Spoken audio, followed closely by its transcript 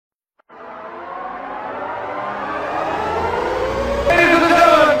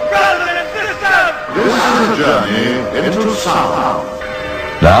a journey into sound.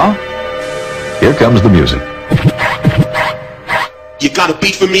 Now, here comes the music. You got a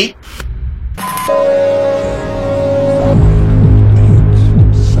beat for me?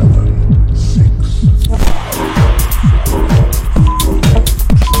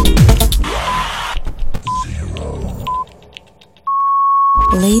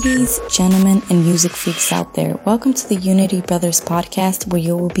 Ladies, gentlemen, and music freaks out there, welcome to the Unity Brothers podcast, where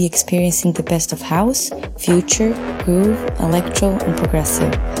you will be experiencing the best of house, future, groove, electro, and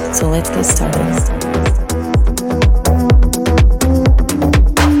progressive. So let's get started.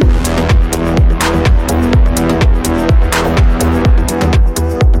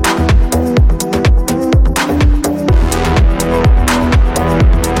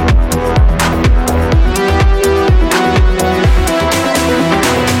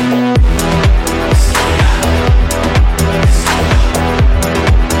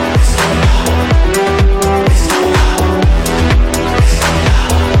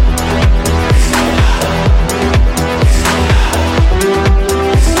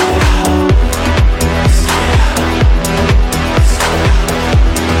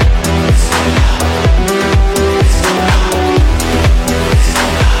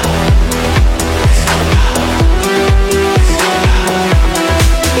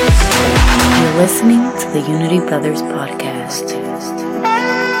 Listening to the Unity Brothers podcast.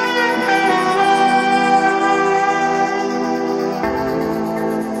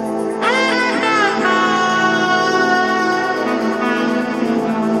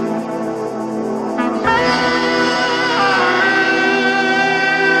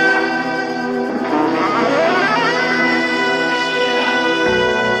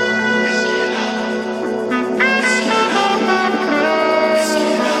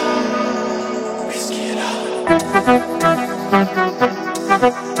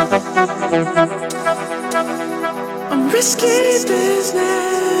 Risky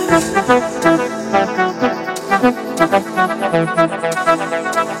business.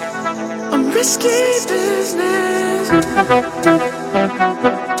 I'm risky business.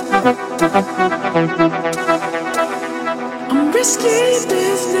 I'm risky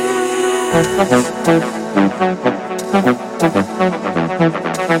business.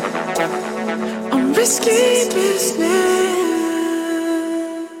 I'm risky business.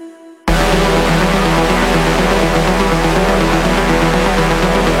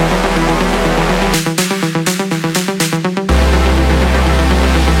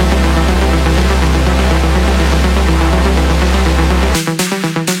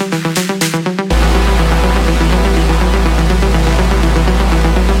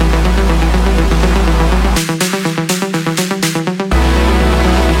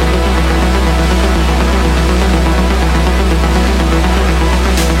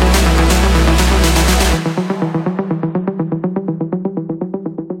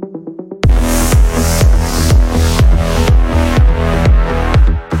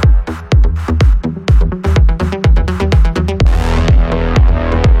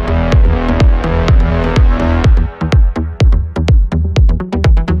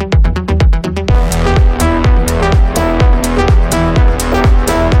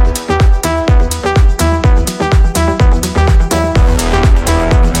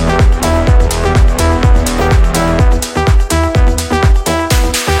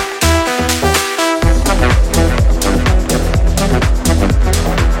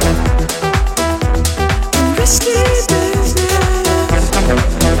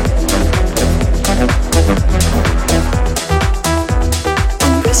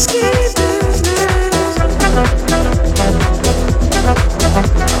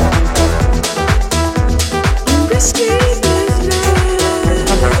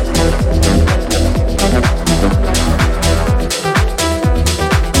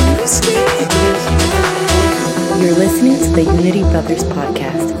 You're listening to the Unity Brothers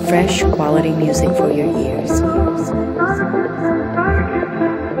podcast, fresh quality music for your ears.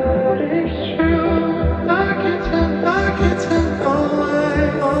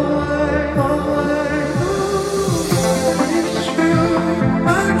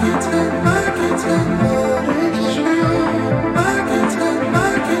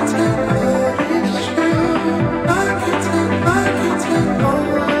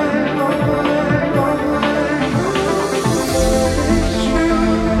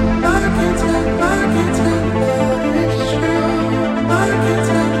 I can tell.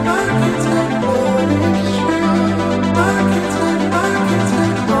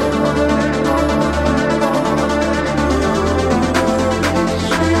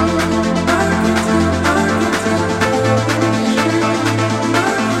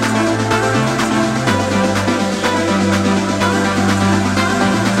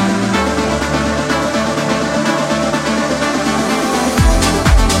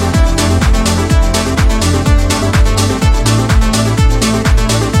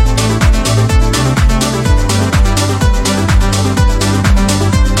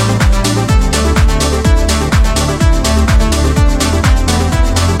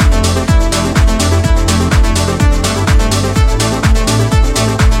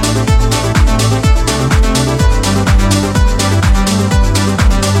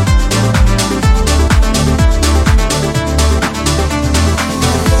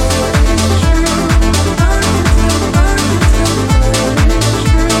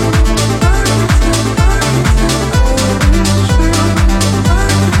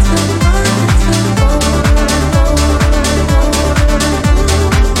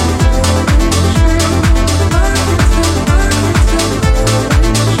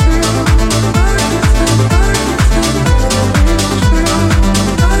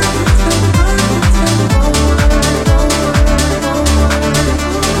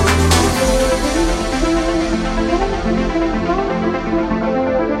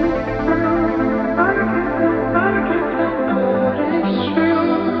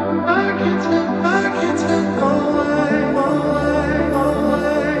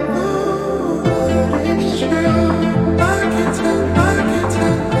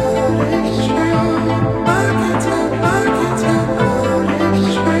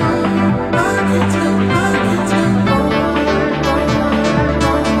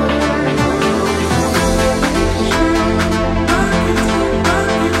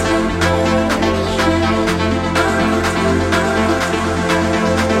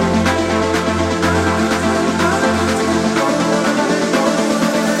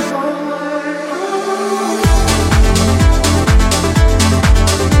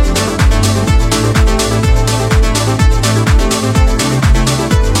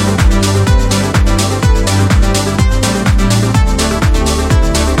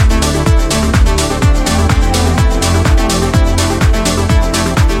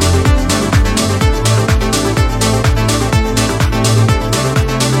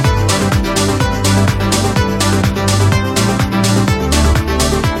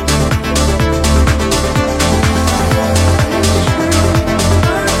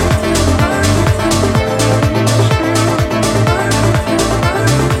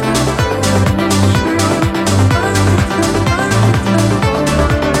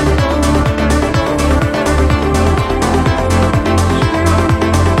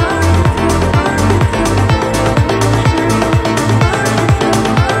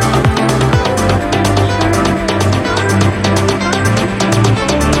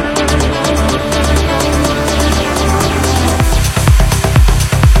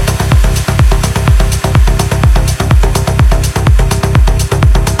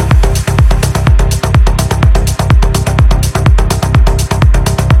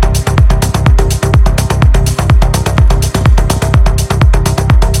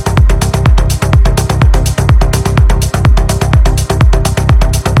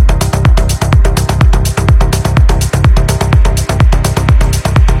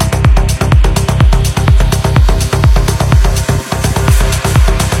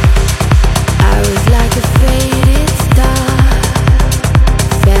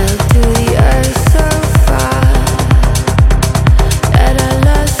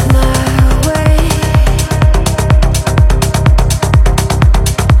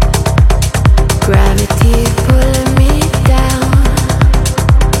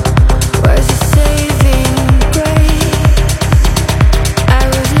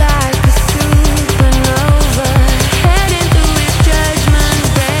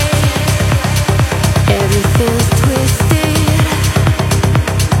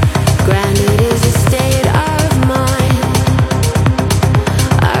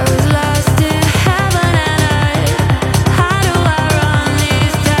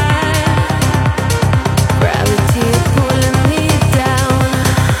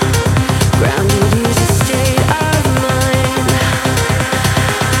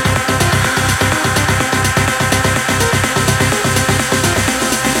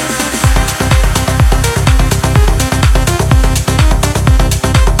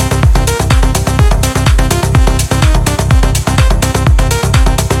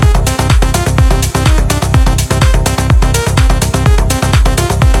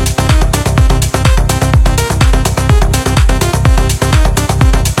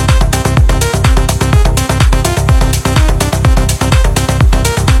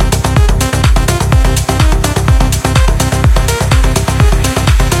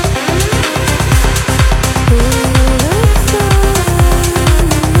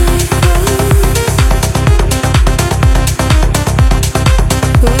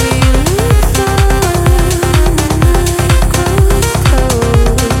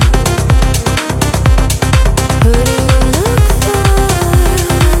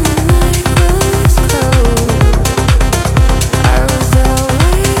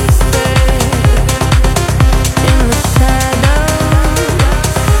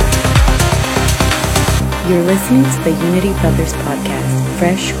 You're listening to the Unity Brothers podcast,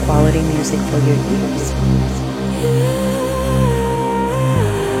 fresh quality music for your ears.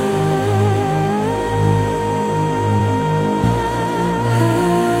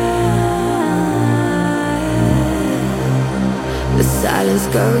 The silence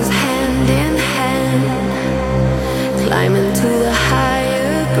goes hand in hand, climbing to the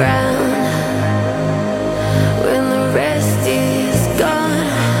higher ground. When the rest is gone,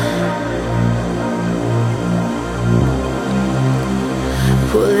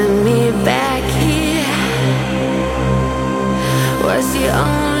 pulling me back here was the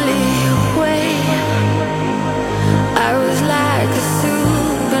only way. I was like a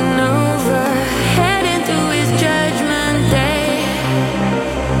supernova heading to his judgment day.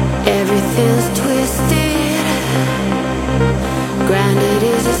 Everything's twisted, grounded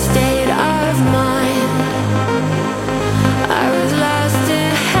is a state of mind. I was lost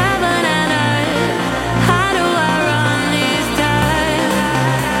in heaven and earth. How do I run this time?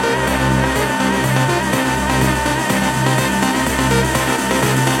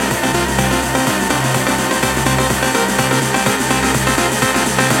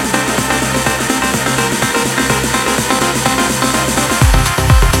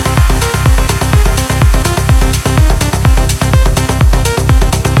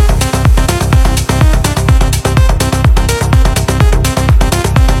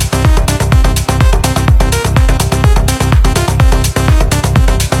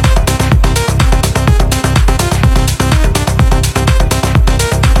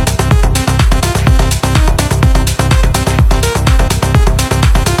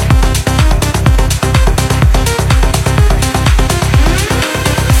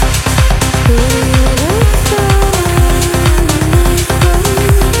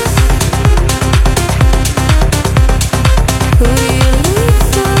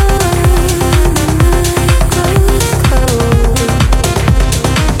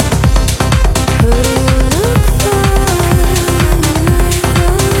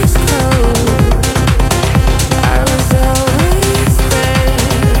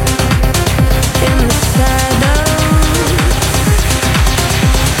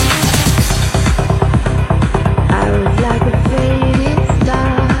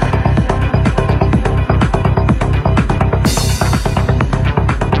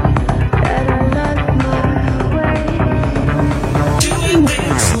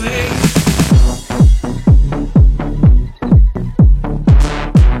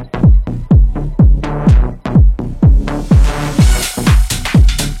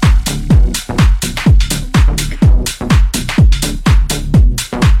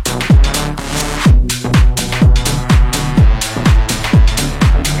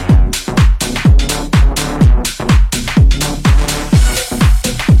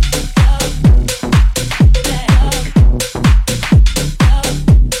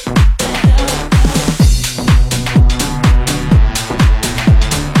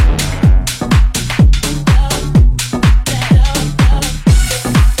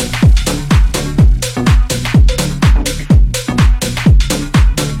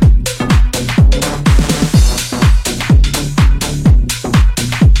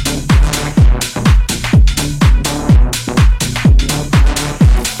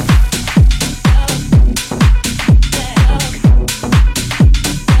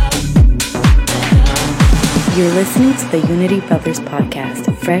 You're listening to the Unity Brothers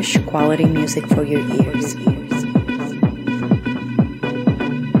podcast, fresh quality music for your ears.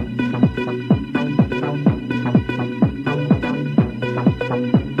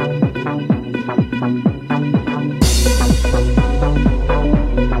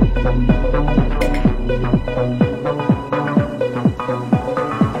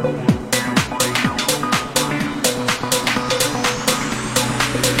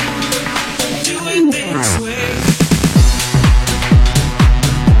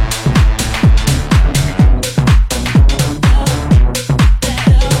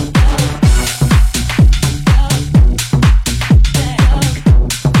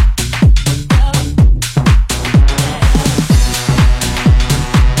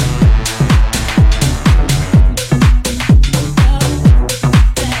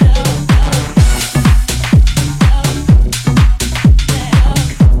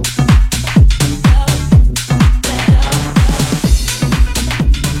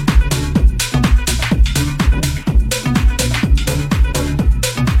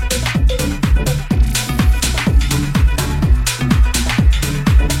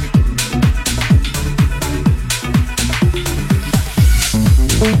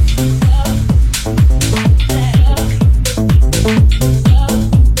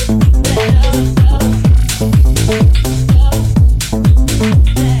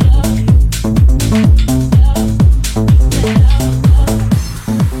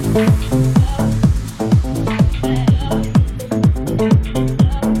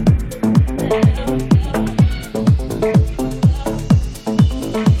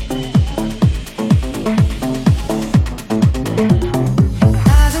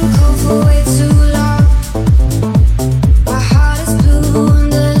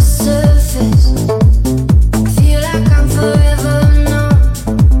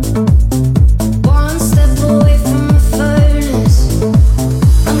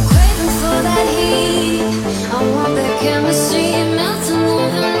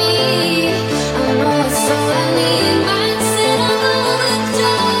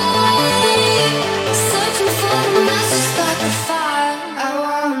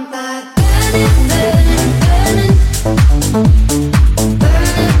 I want that.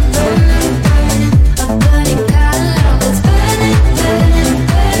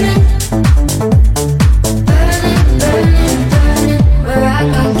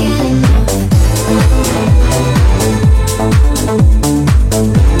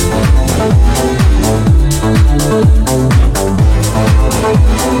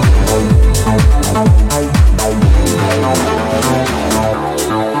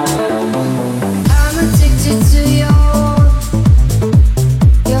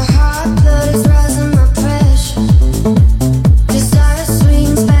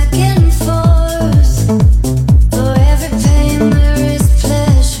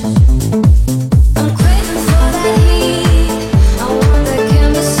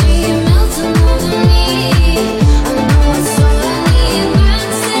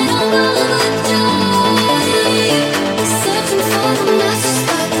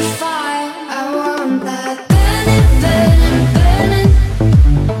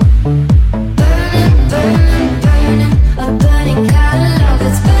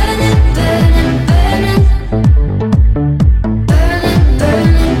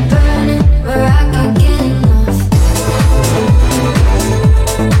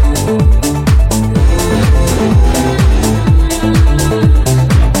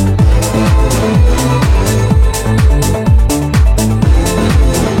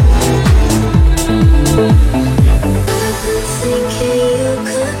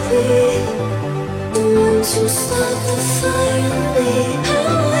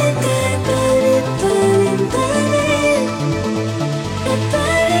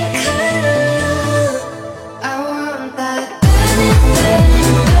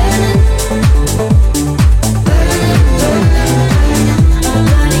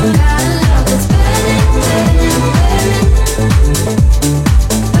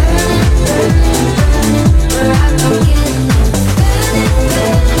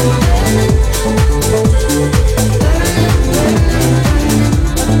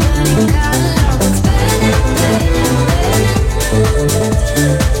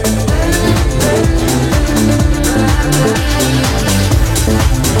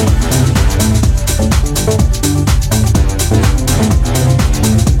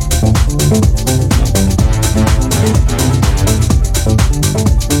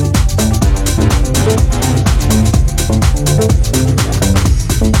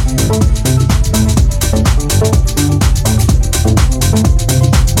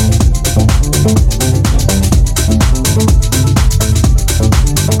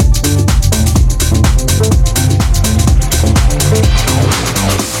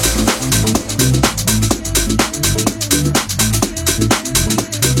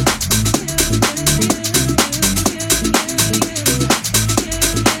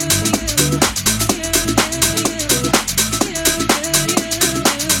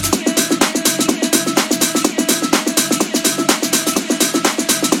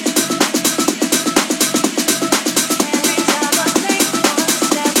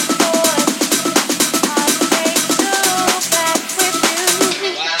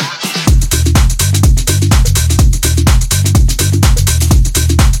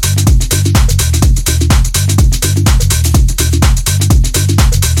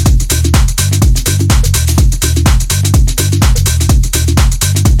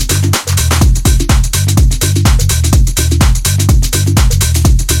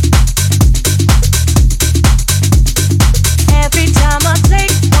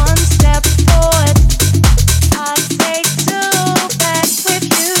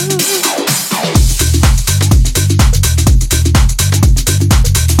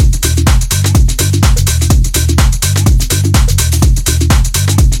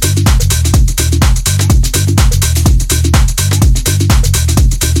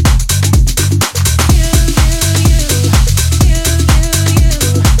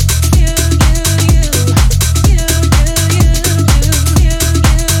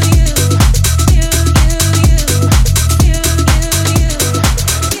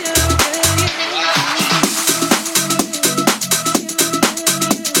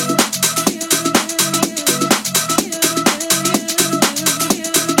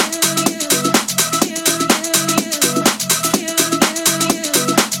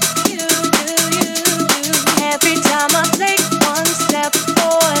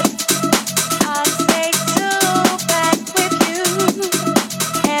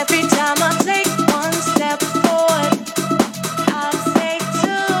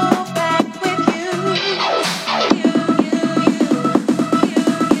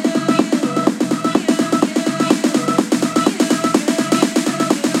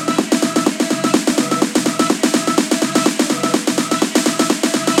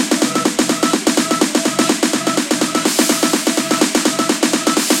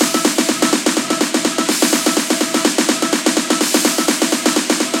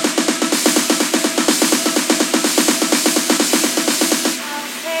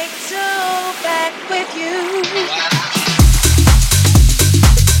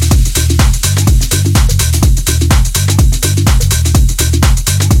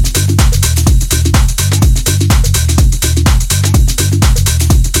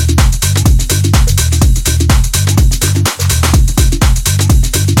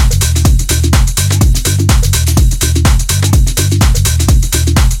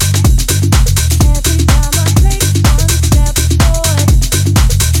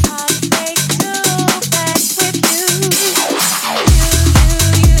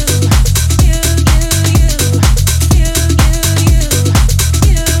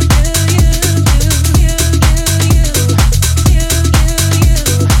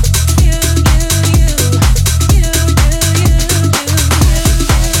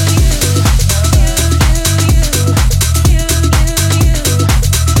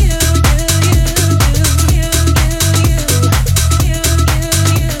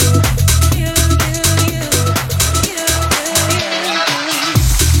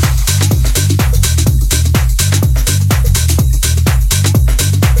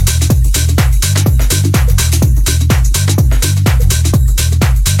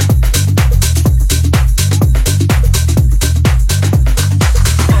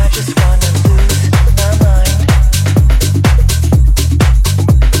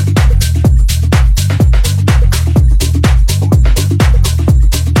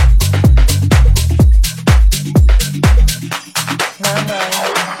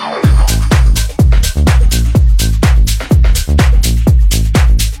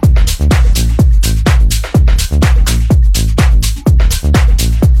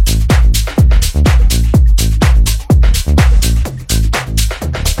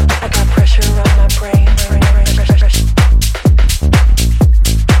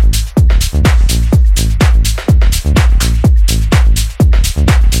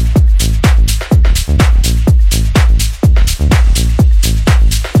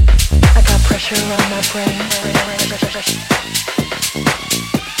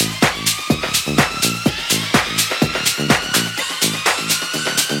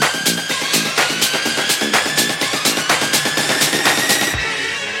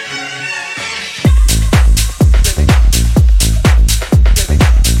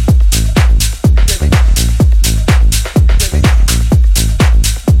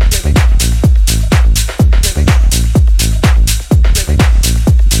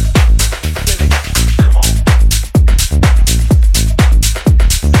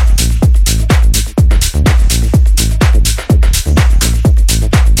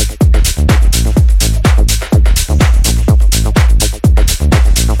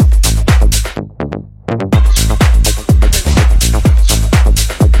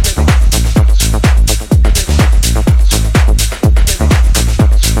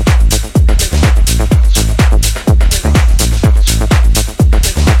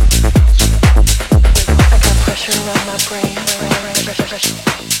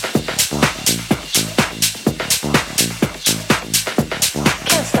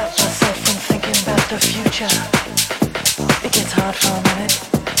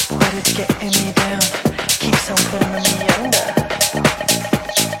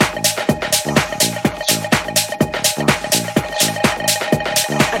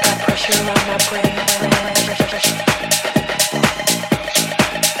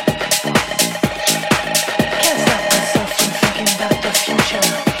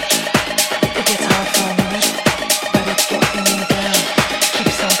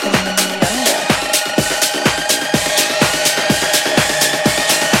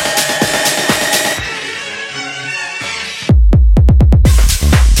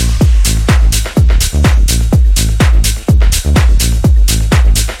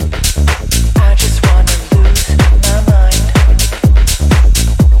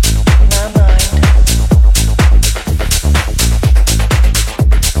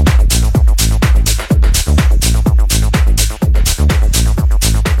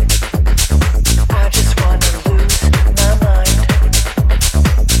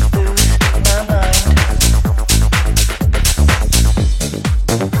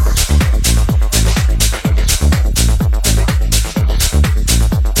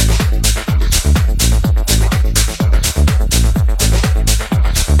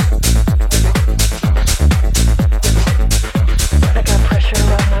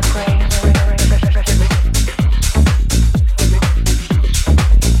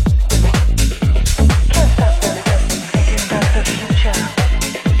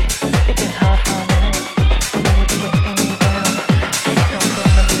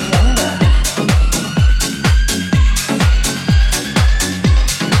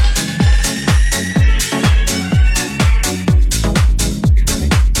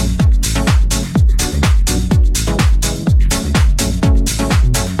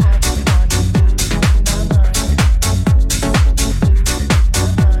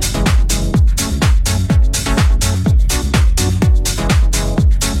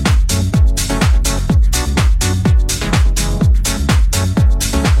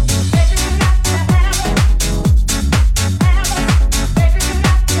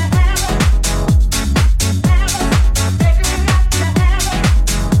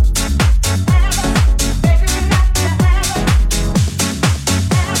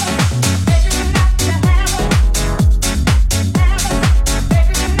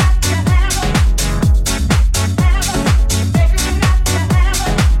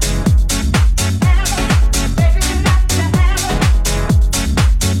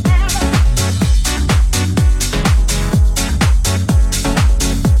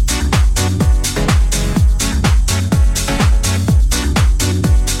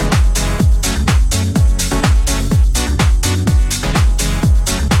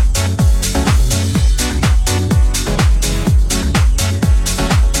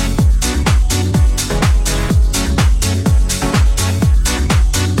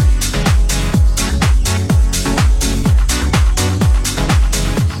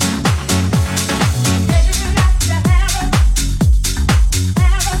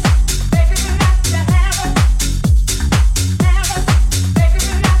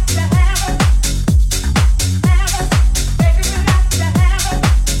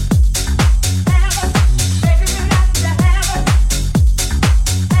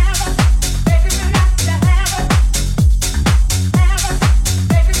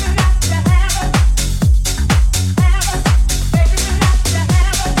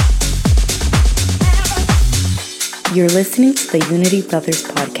 You're listening to the Unity Brothers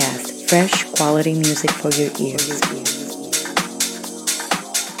podcast, fresh quality music for your ears.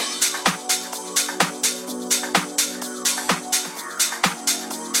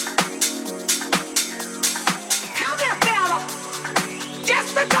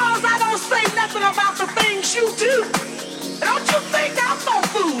 Just because I don't say nothing about the things you do, don't you think I'm no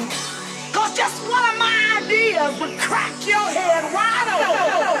fool? Cause just one of my ideas would crack your head wide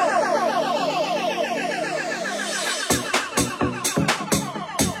open.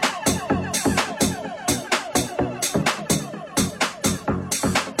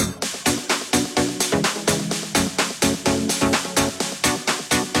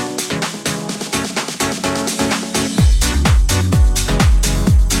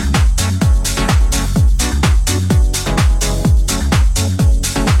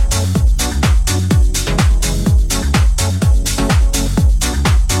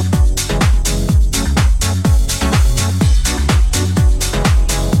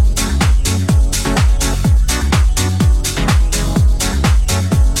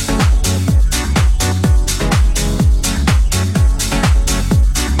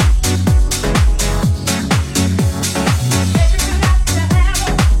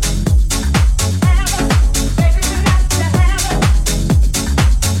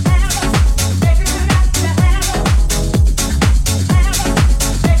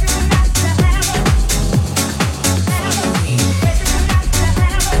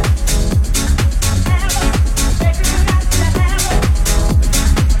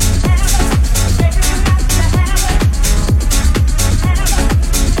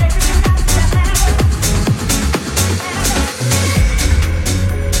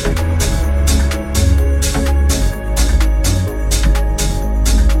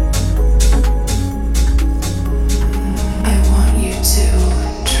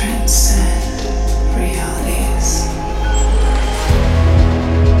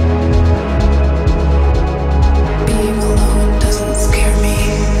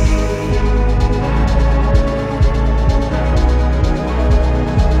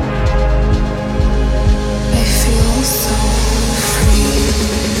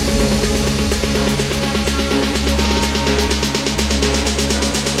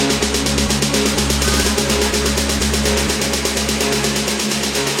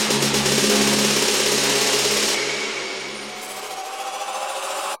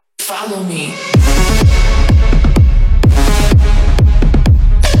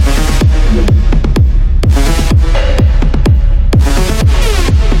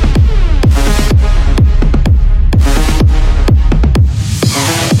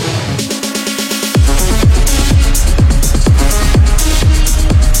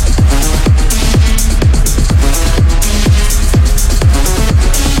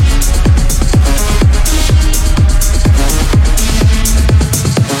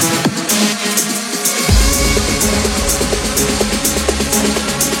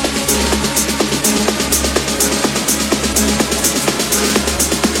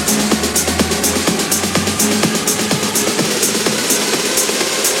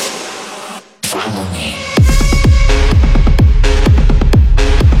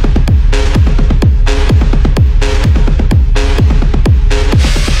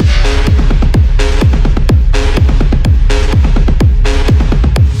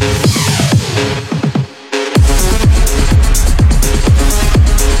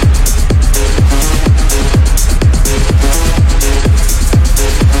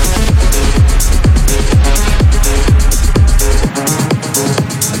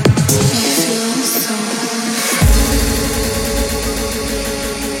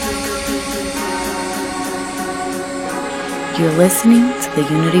 You're listening to the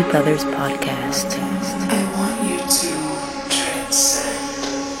Unity Brothers podcast. I want you to transcend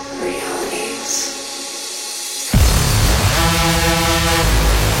realities.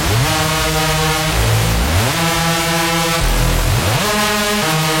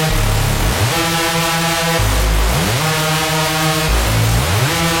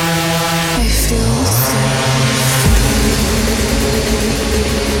 I feel safe.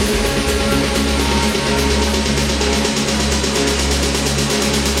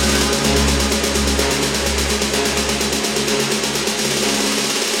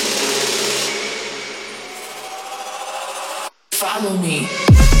 Follow me.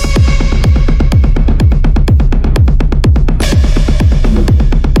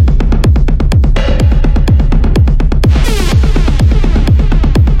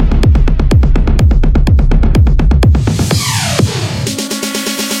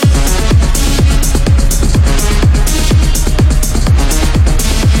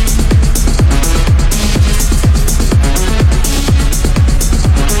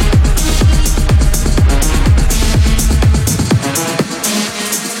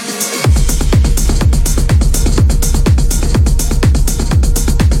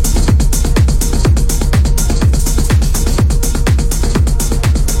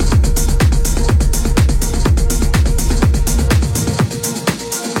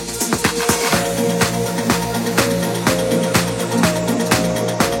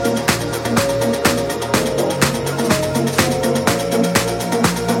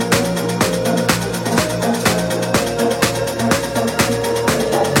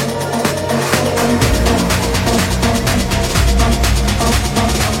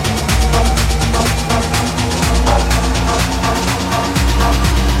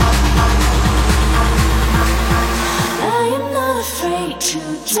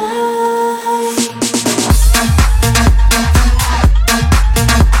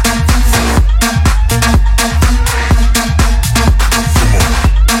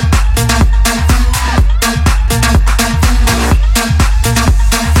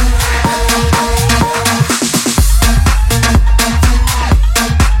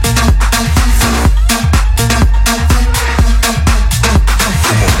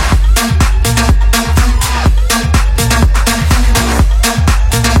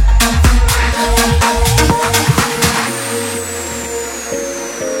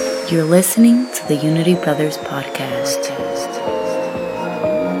 You're listening to the Unity Brothers podcast.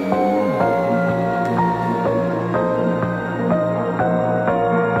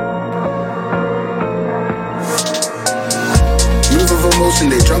 Move of emotion,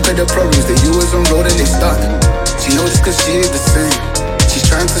 they drunk at the problems. They you was on road and they stuck. She knows cause she is the same. She's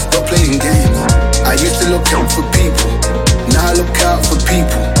trying to stop playing games. I used to look out for people, now I look out for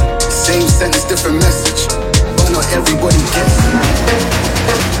people. Same sentence, different message, but not everybody gets it.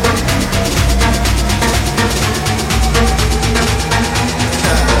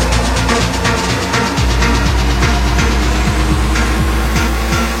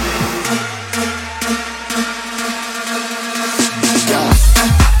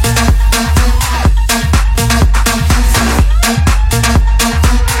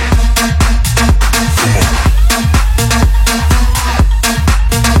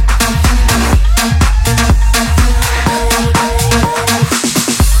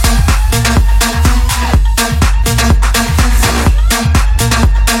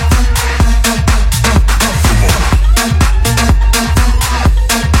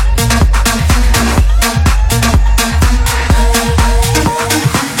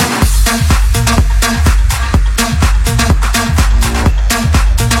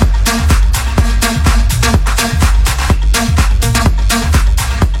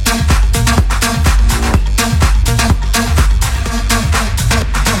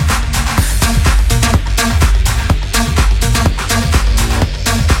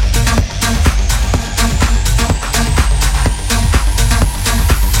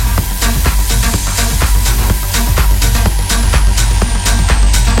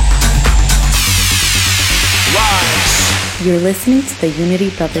 You're listening to the Unity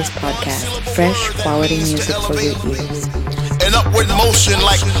Brothers podcast, fresh quality music for your ears. An upward motion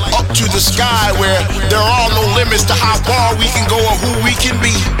like up to the sky where there are no limits to how far we can go or who we can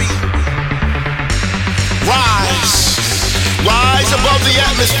be. Rise. Rise above the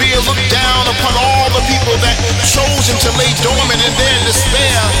atmosphere, look down upon all the people that chosen to lay dormant in their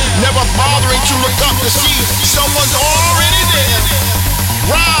despair, never bothering to look up to see someone's already there.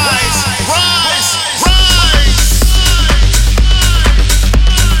 Rise, rise, rise.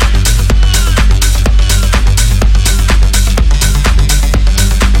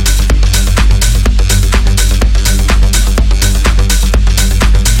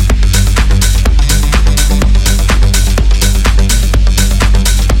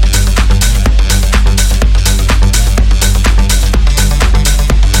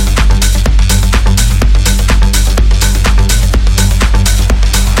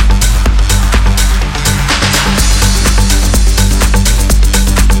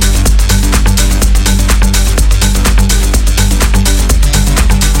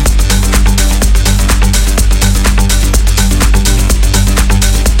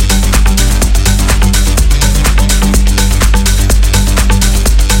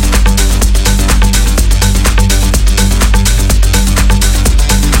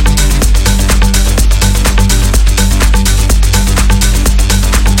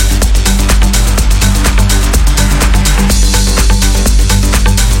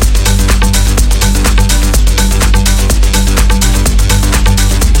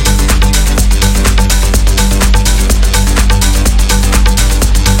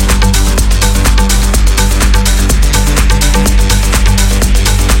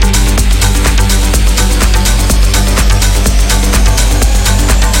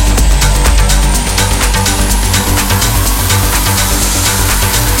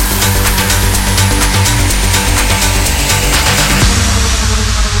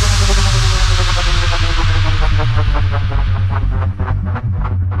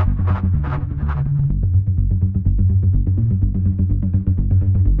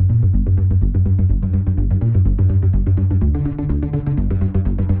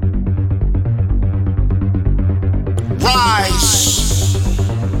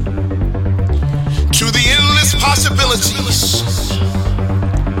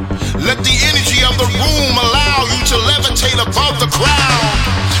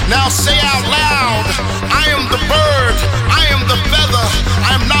 Now say out loud, I am the bird, I am the feather,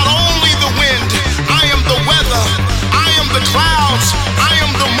 I am not only the wind, I am the weather, I am the clouds, I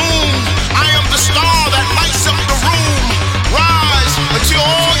am the moon, I am the star that lights up the room. Rise until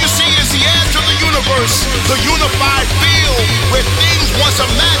all you see is the edge of the universe, the unified field where things once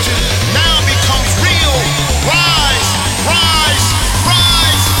imagined now becomes real. Rise, rise,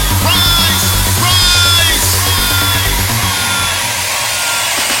 rise, rise, rise.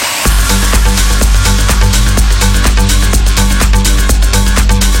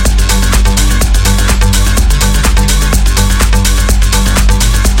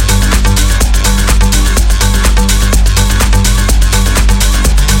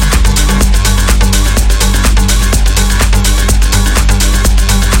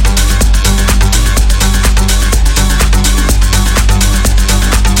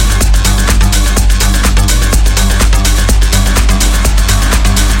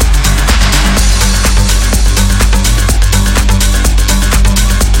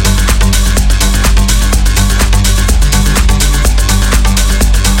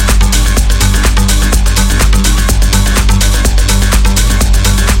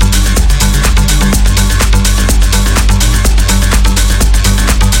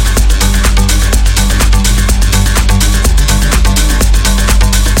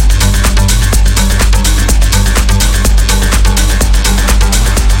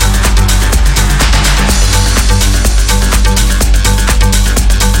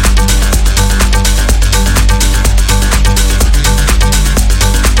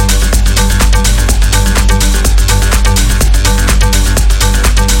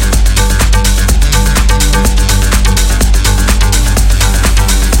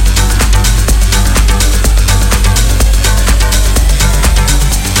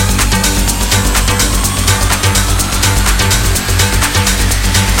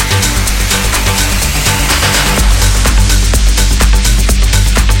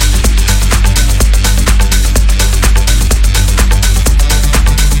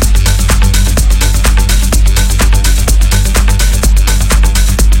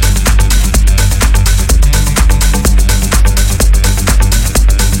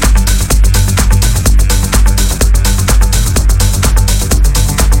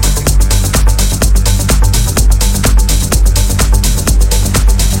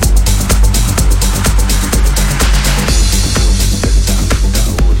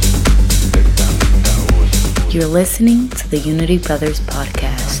 You're listening to the Unity Brothers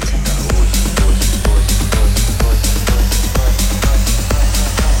podcast.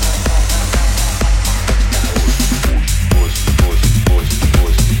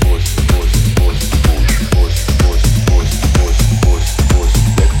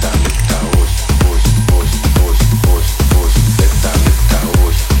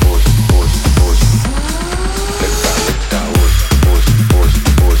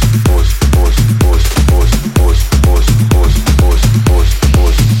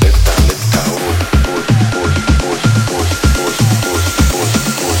 Voice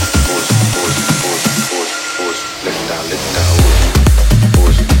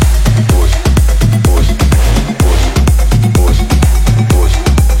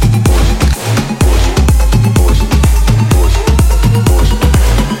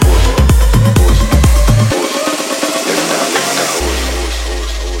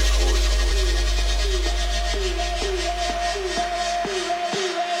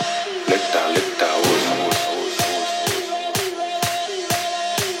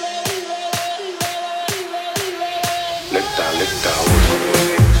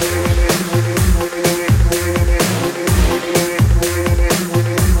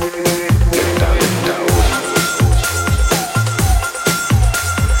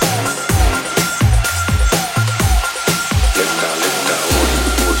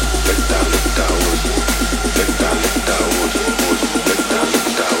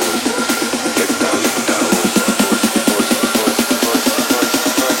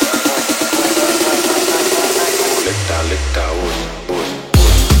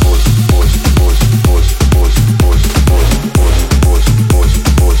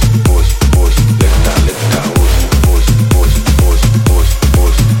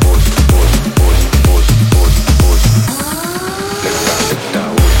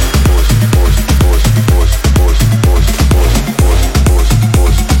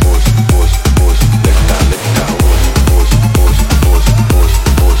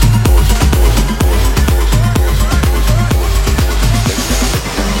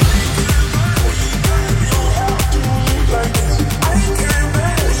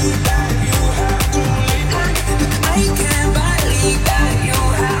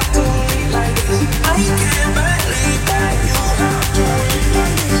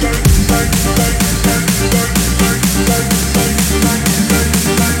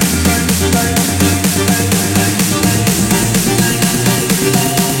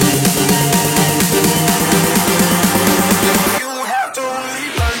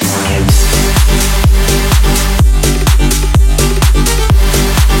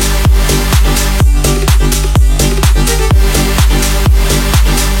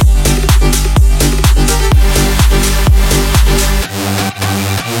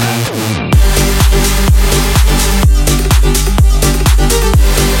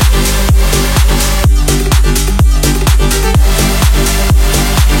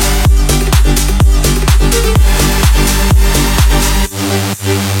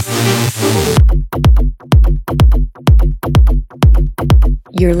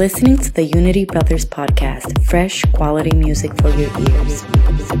You're listening to the Unity Brothers podcast, fresh quality music for your ears.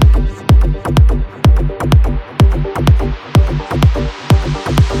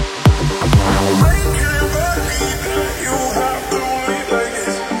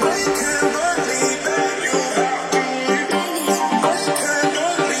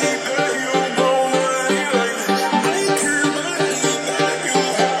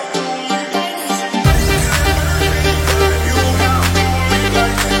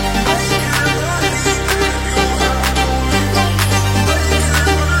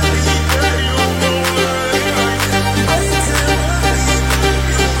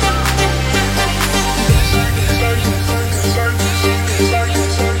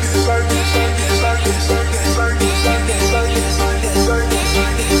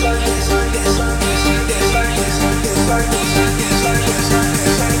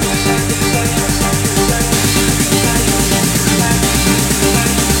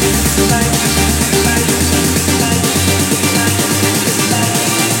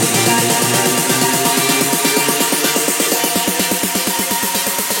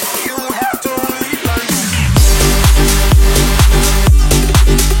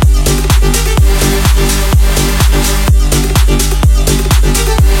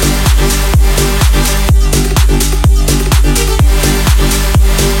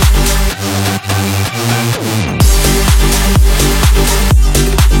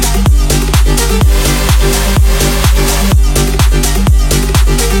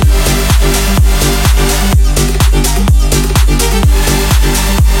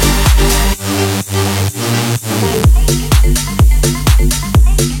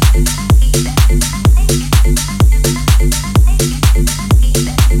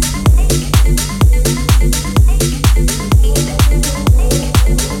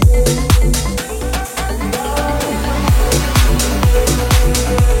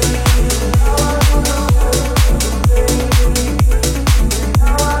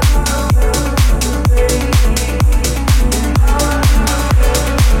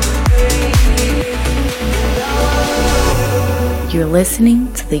 You're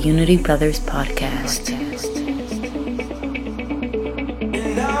listening to the Unity Brothers podcast.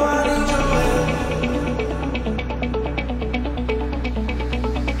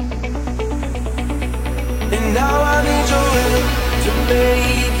 And now I need your help to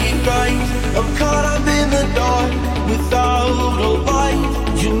make it right. I'm caught up in the dark without a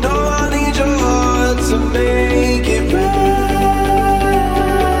light. You know I need your heart to make it right.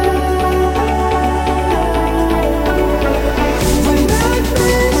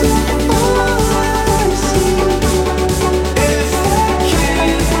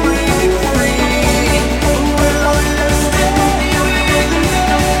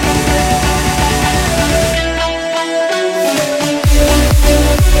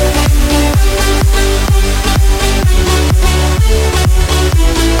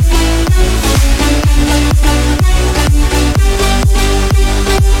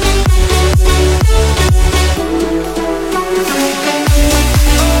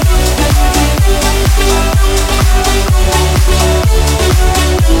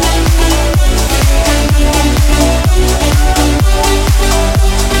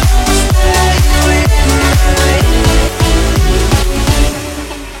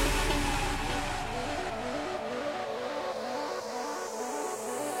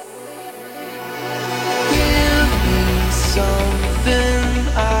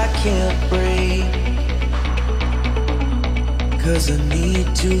 Cause I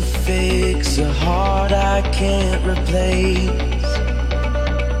need to fix a heart I can't replace.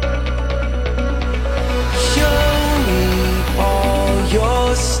 Show me all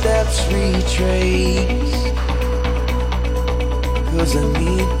your steps, retrace. Cause I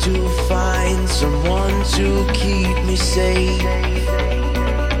need to find someone to keep me safe.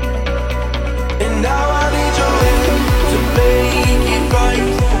 And now I need your help to make it right.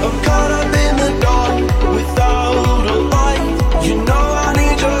 I'm caught up in the dark without a light. You know I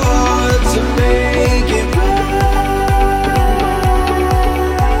need your heart to make it right.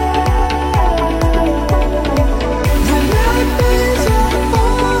 The light is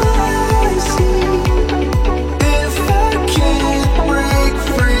all I see. If I can't break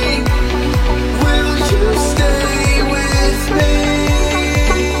free, will you stay with me?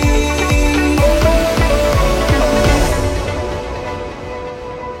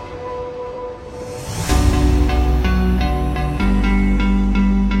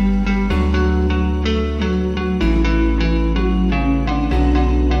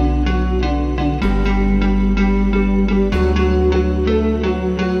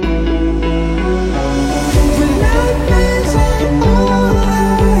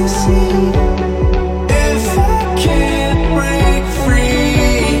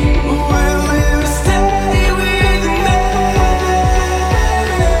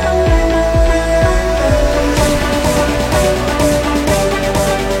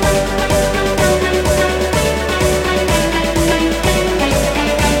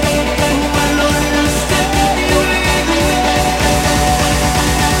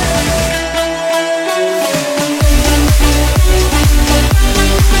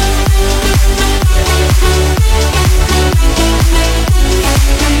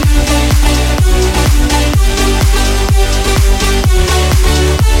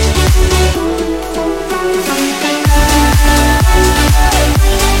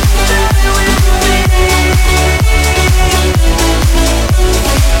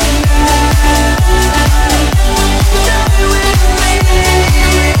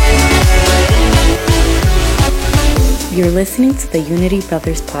 You're listening to the Unity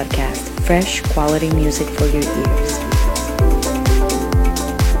Brothers podcast, fresh quality music for your ears.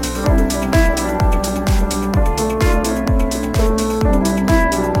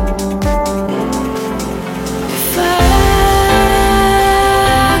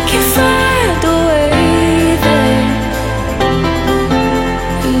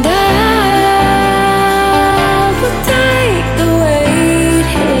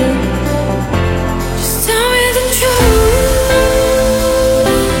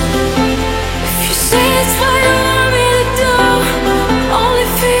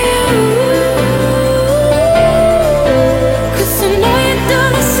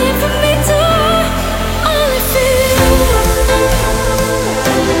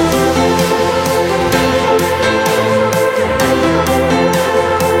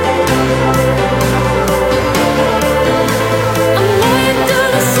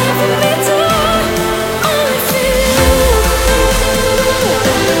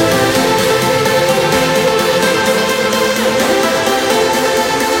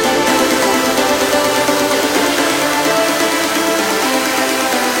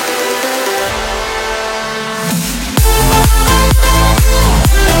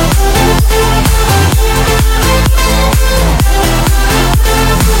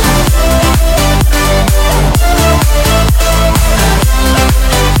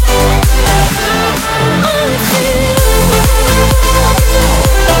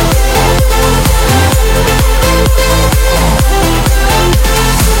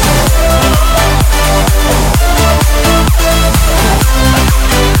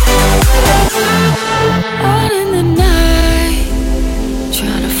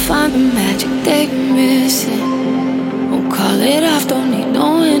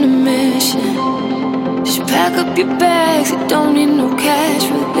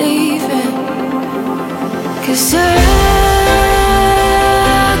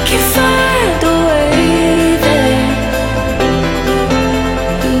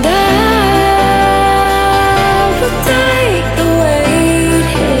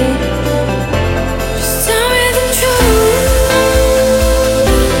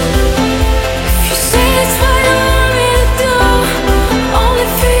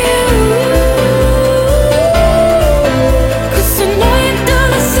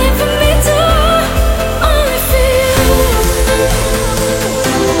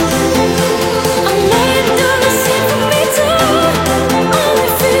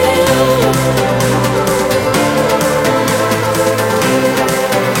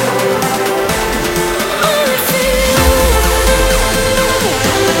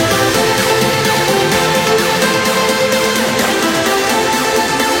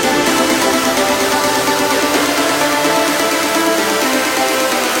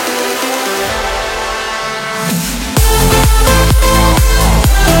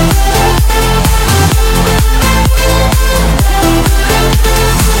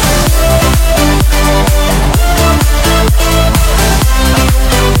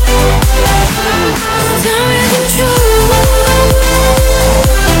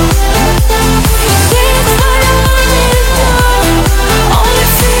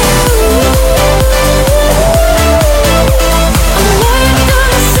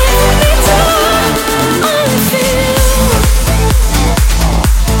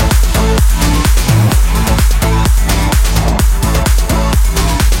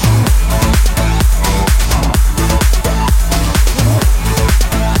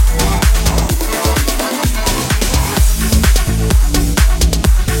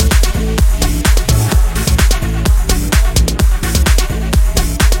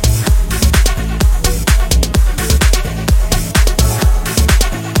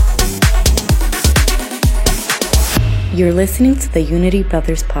 You're listening to the Unity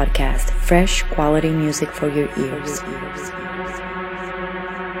Brothers podcast, fresh quality music for your ears.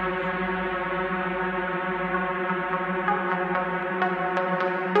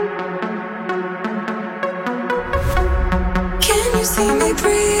 Can you see me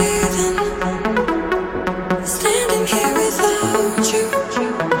breathing? Standing here without you.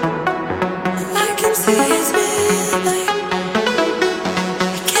 I can see it's midnight.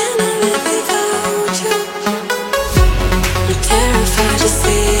 Can I live without you? I'm terrified to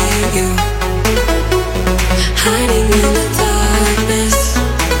see you hiding in the darkness.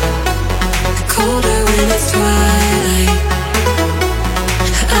 Colder when it's twilight.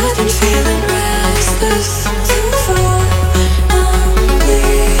 I've been feeling restless. Too far, I'm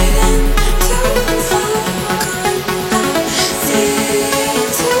bleeding.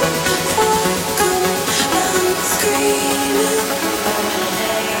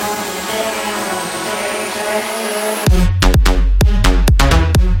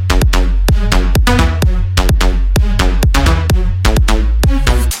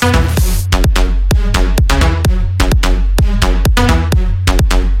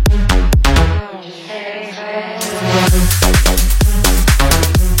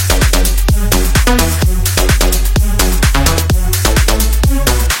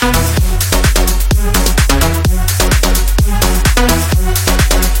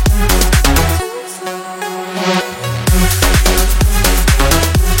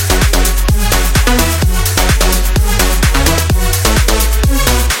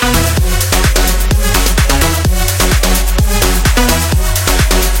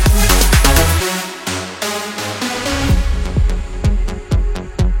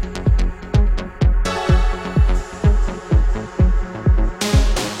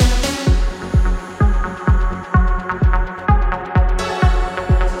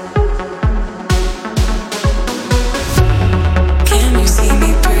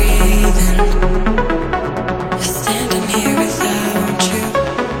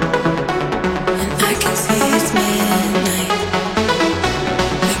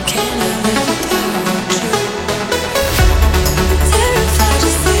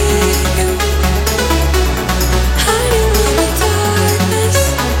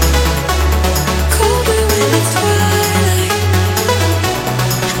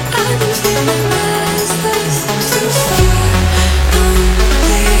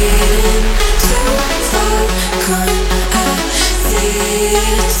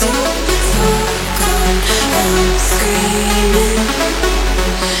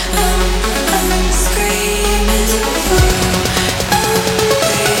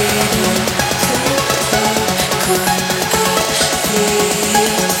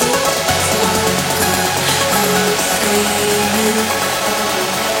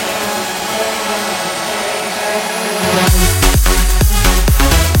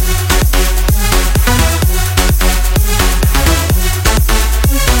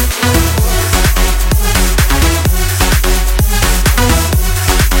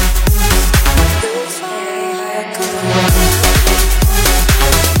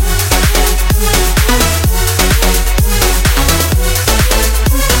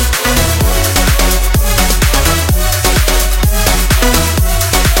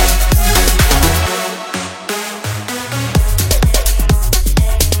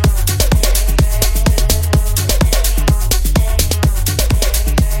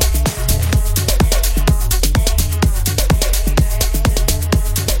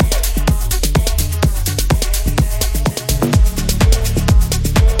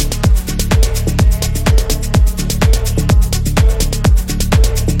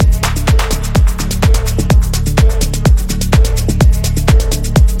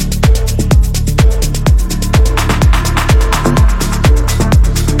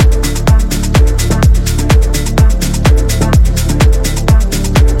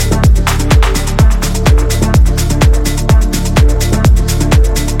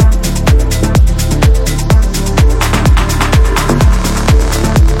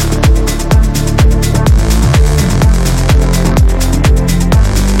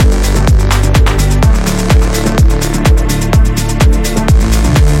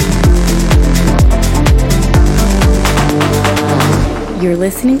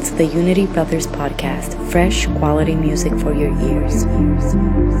 listening to the Unity Brothers podcast, fresh quality music for your ears.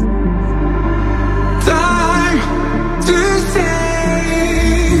 Time to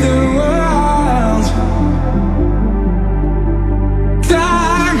save the world.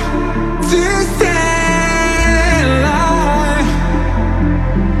 Time to stay alive.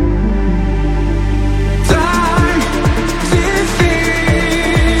 Time to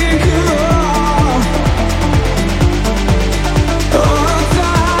think of all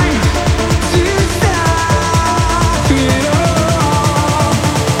time to stop it all.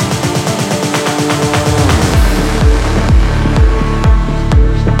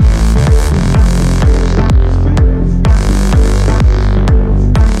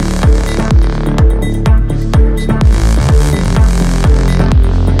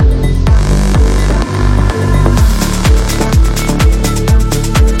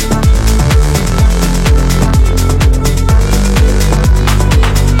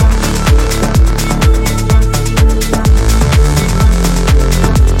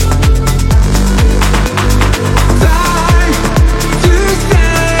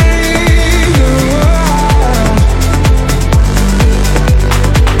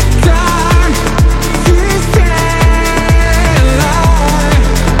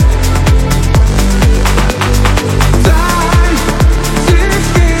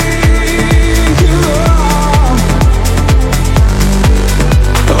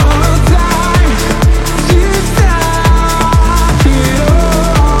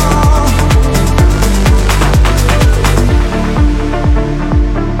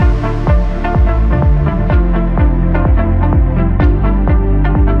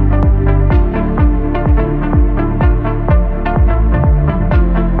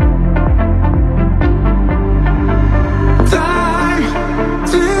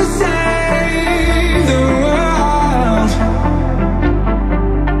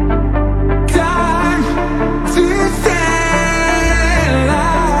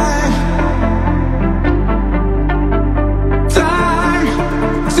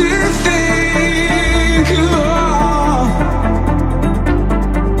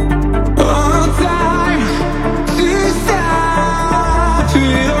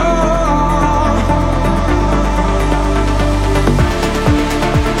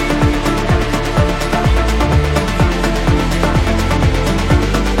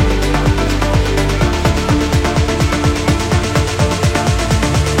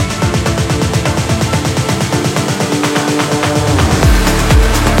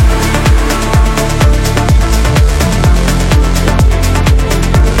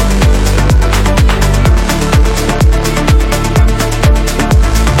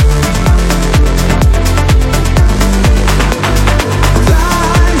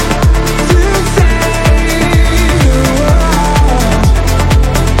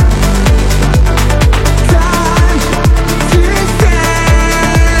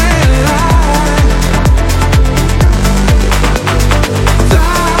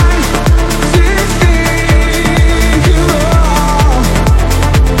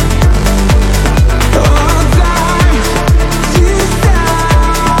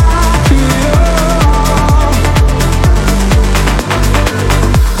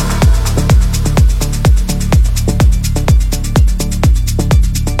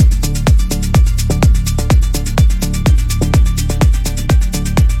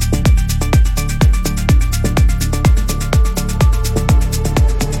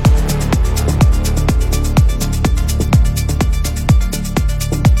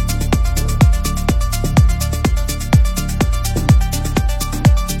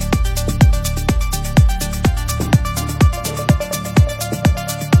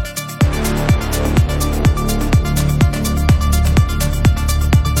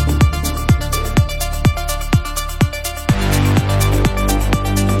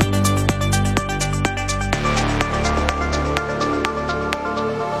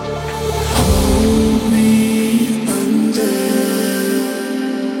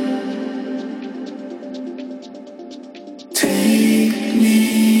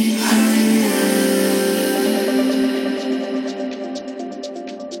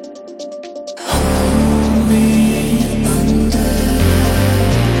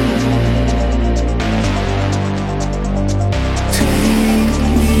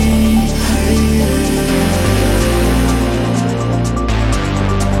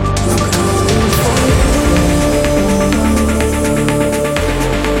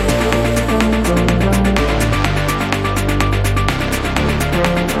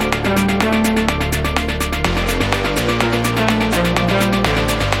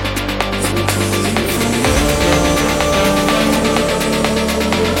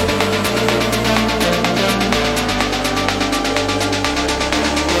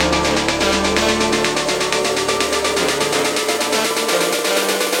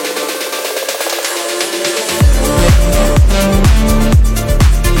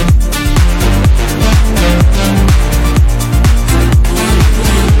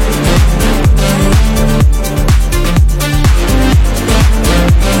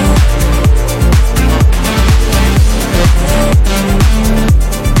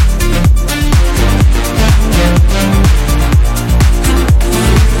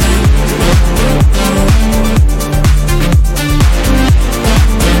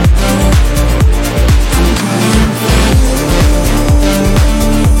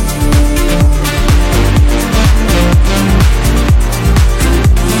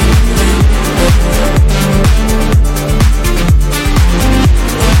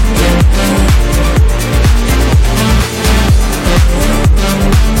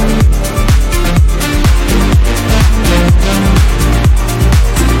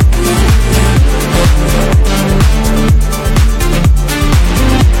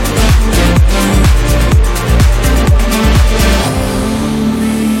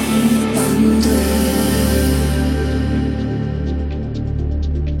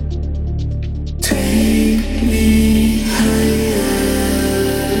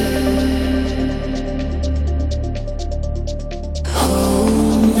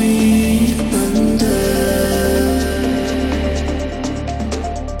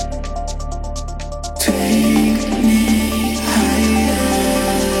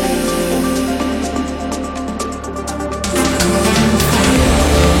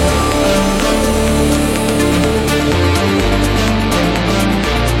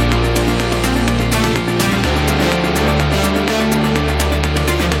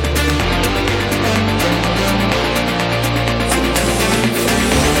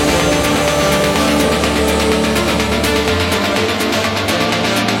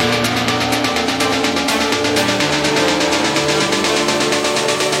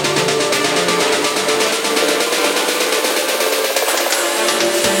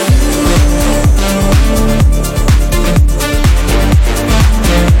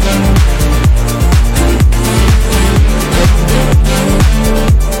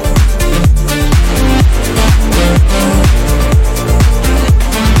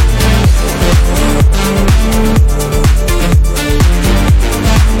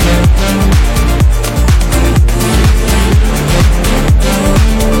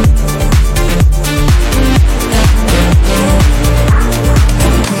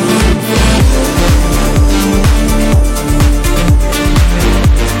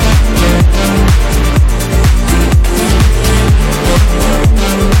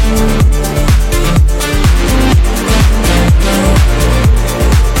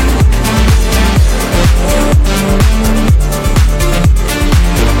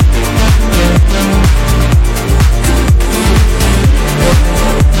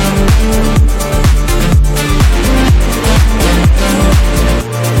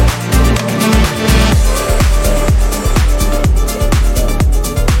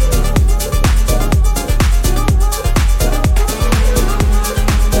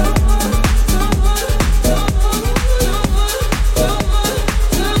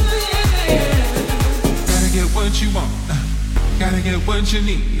 what you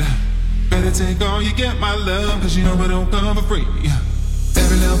need. Better take all you get, my love, cause you know it don't come for free.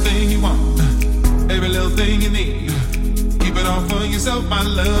 Every little thing you want, every little thing you need, keep it all for yourself, my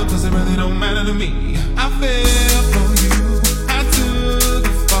love, cause it really don't matter to me. I fell for you, I took a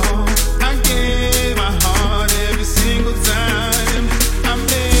fall, I gave my heart every single time. I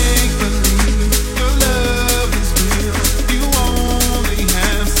make believe your love is real, you only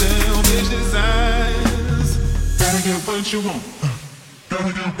have selfish desires. Gotta get what you want,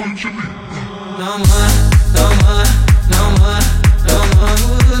 gotta get what you need. No more, no more, no more, no more,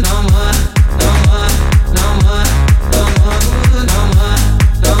 no more, no more, no more, no more, no more,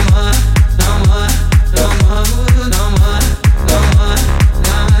 no more, no more, no more, no more, no more,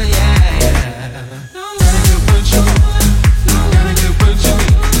 no, yeah, yeah. Gotta get what you want, gotta get what you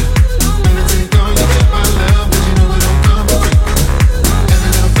need. Better take all you get, my love, cause you know it don't come for free. Every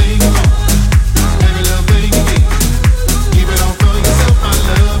little thing you want, every little thing you need, keep it all for yourself, my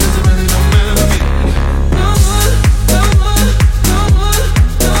love, cause it really don't matter to me.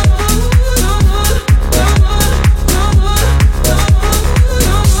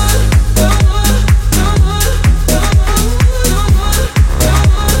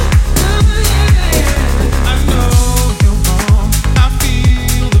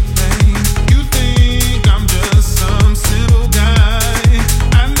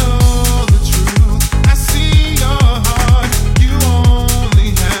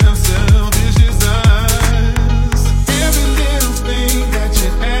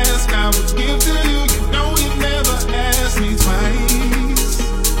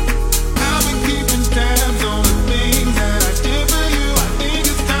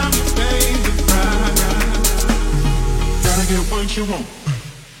 What you want,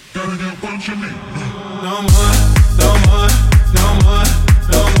 gotta get what you need. No more, no more, no more,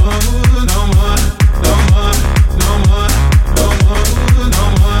 no more, no more, no more, no more, no more, no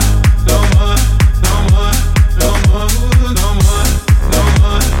more, no more, no more, no more, no more, no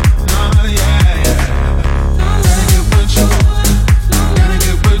more, no, yeah, yeah. Gotta get what you want, gotta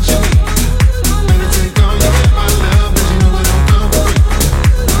get what you need. Better take all you get, my love, cause you know it don't come for free.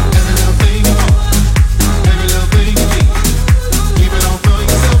 Every little thing you want, every little thing you need, keep it all for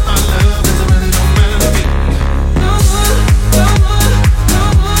yourself, my love, cause it really don't matter to me. No more, no more, no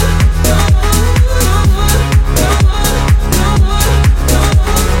more, no more, no more, no more,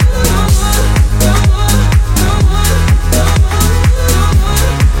 no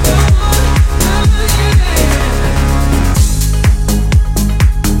more,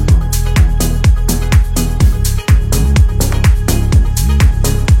 no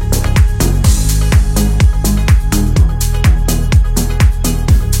more, no more, no more, no more, no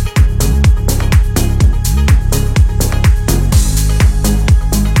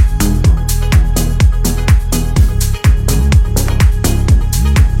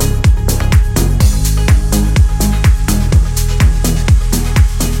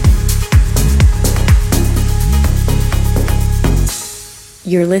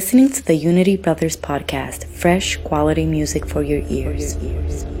You're listening to the Unity Brothers podcast, fresh quality music for your ears.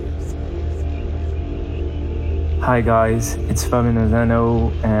 Hi guys, it's Fabian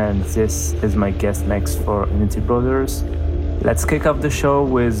Ozano and this is my guest mix for Unity Brothers. Let's kick off the show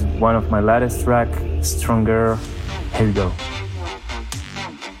with one of my latest track, Stronger. Here we go.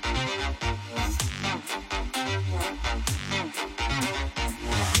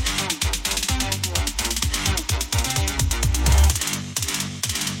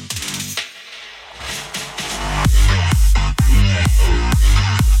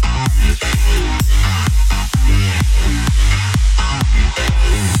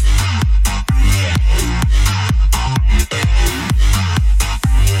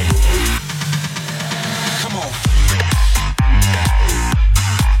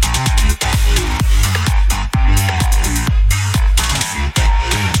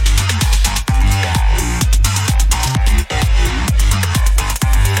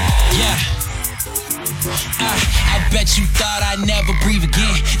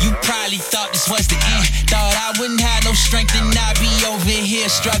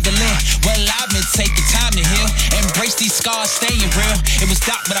 Struggling, well I've been taking time to heal. Embrace these scars, staying real. It was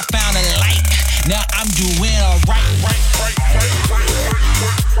dark, but I found a light. Now I'm doing alright.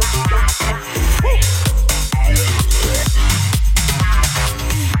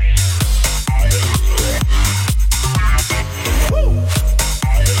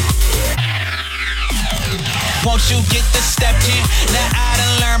 Won't you get the step in? Now I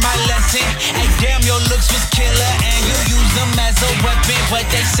done learned my lesson. Hey, damn, your looks was killer, and you use them as a weapon. But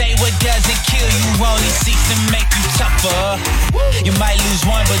they say what doesn't kill you only seeks to make you tougher. You might lose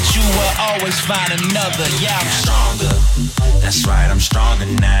one, but you will always find another. Yeah, I'm stronger. That's right, I'm stronger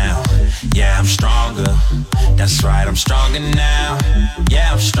now. Yeah, I'm stronger. That's right, I'm stronger now.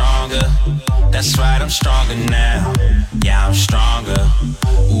 Yeah, I'm stronger. That's right, I'm stronger now. Yeah, I'm stronger.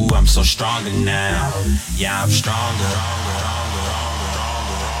 Ooh, I'm so stronger now. Yeah, I'm stronger.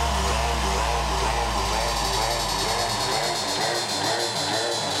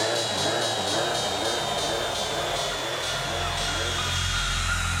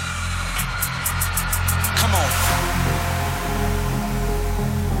 Come on.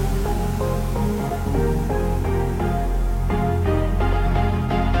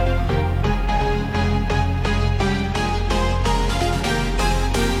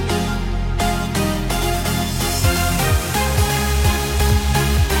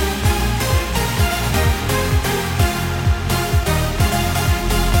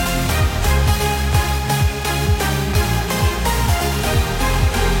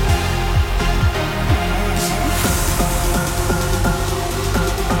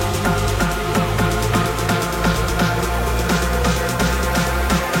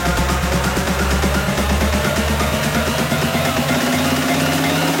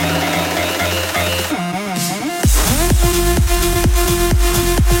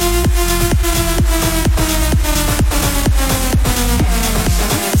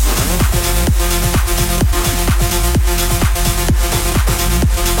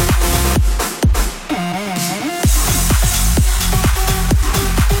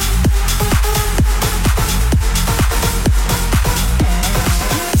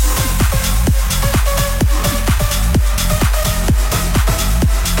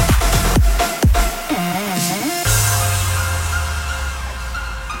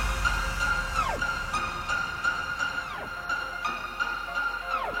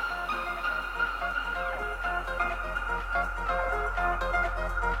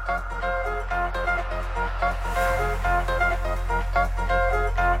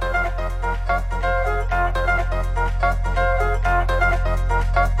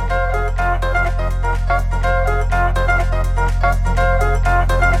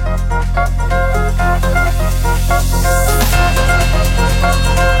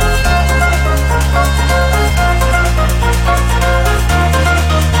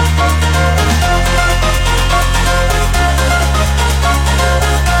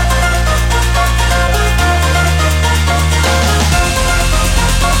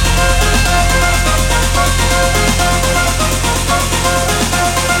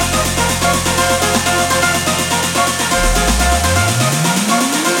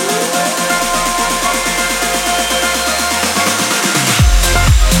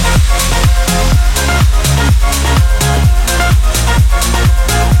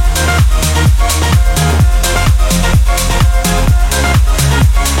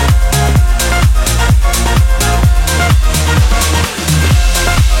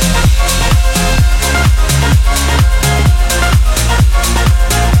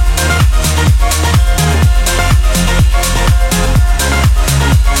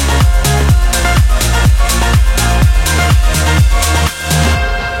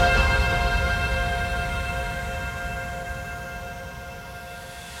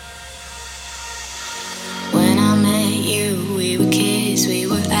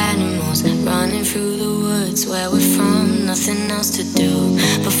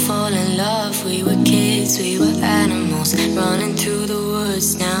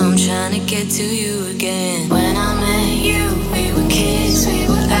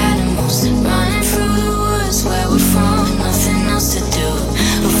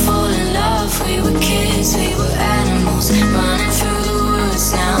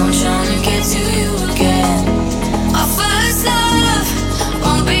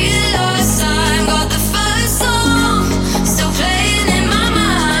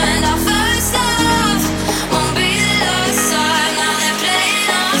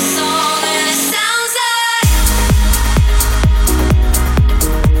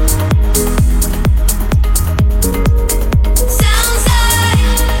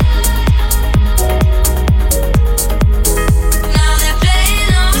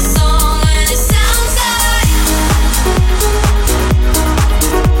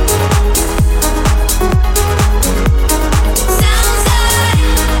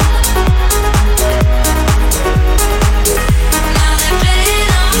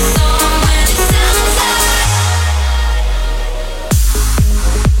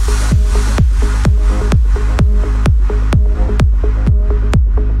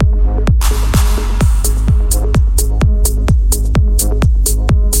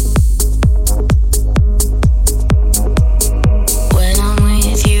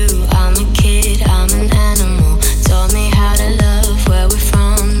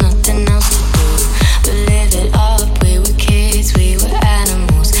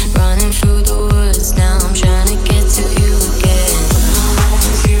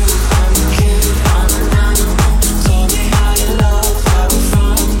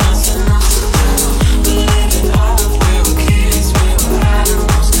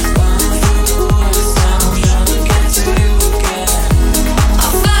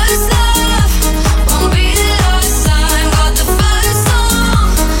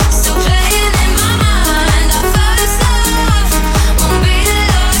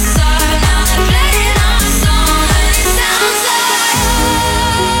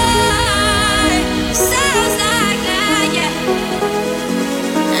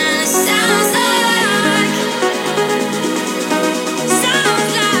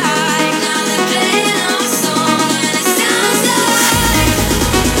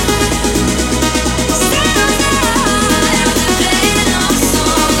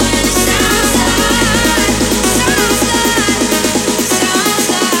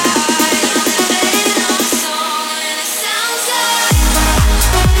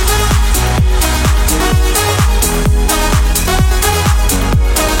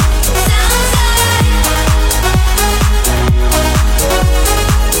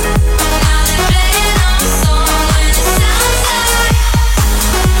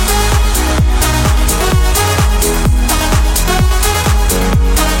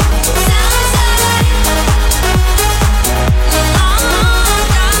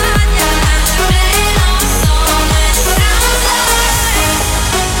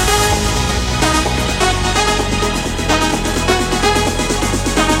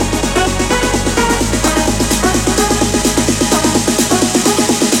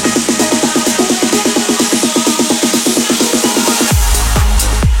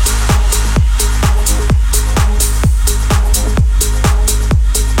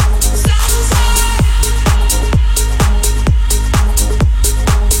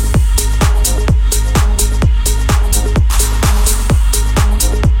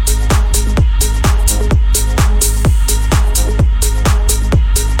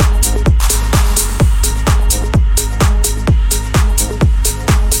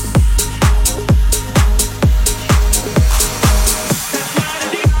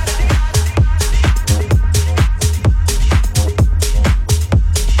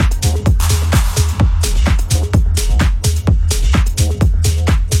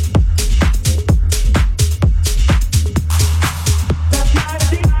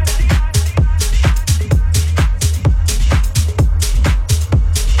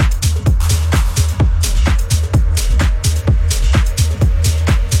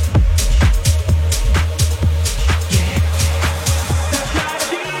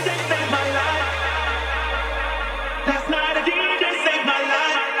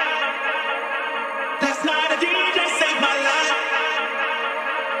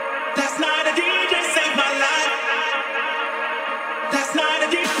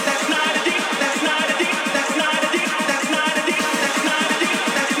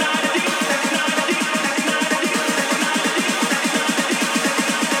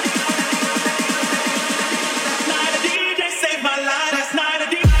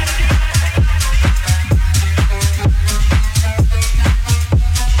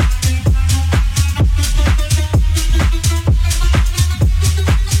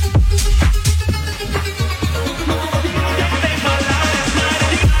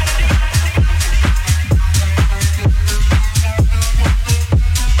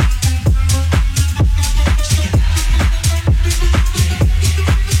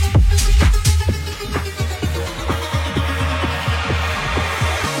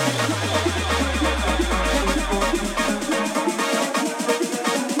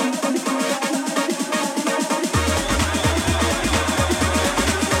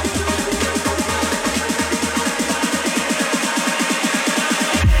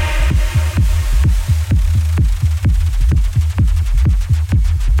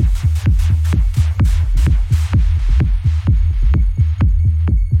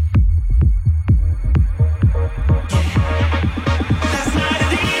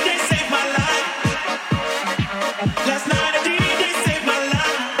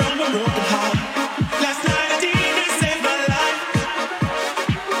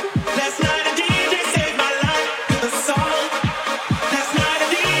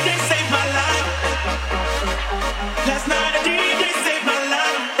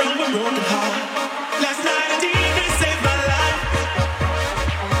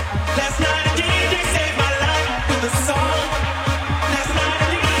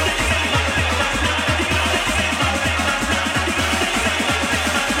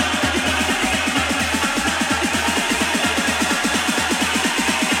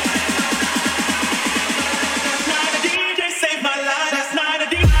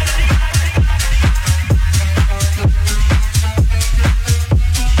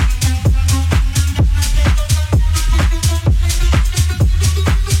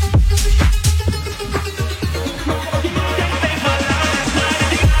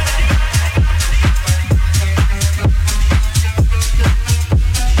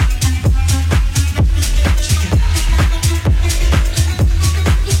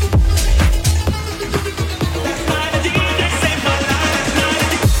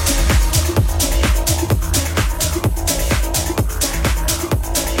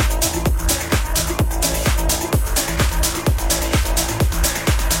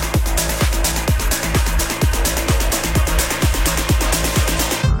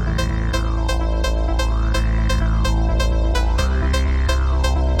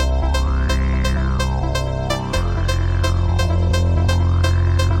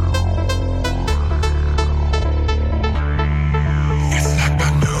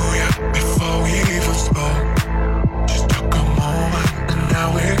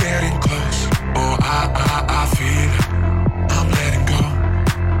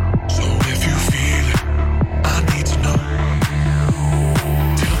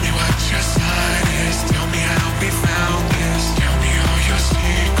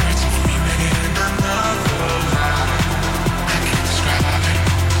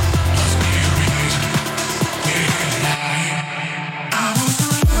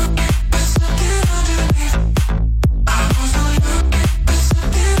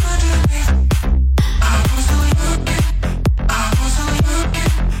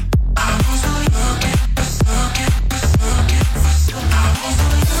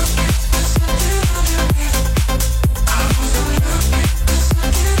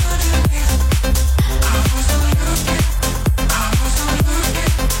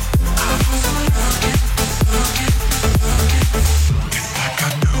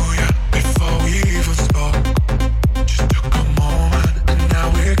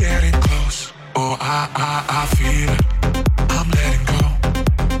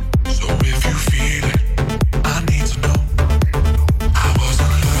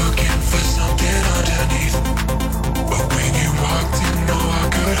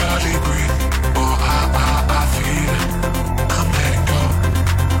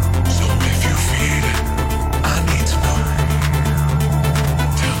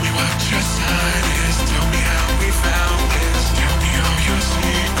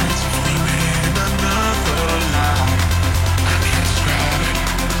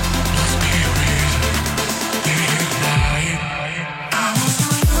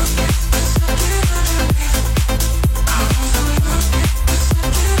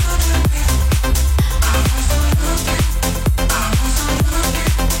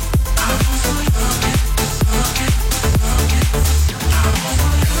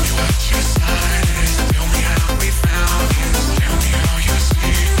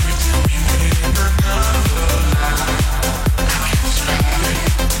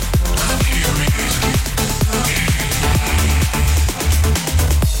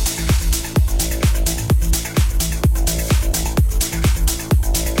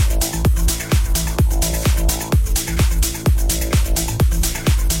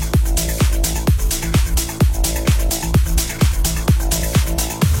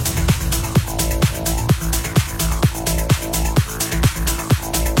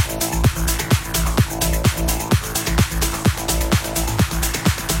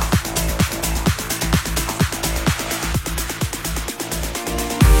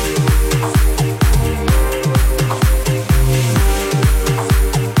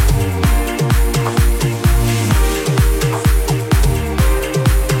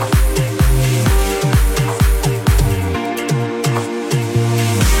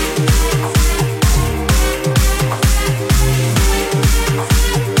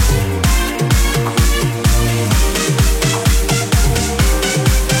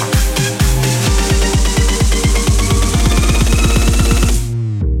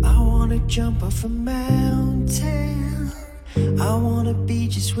 jump off a mountain. I wanna be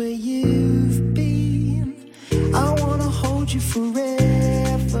just where you've been. I wanna hold you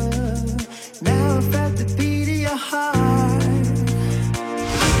forever. Now I've felt the beat of your heart.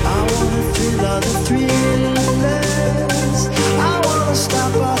 I wanna thrill all the thrillers. I wanna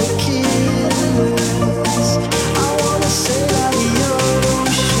stop all the killers. I wanna sail out the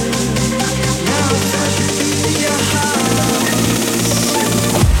ocean. Now I've felt the beat of your heart.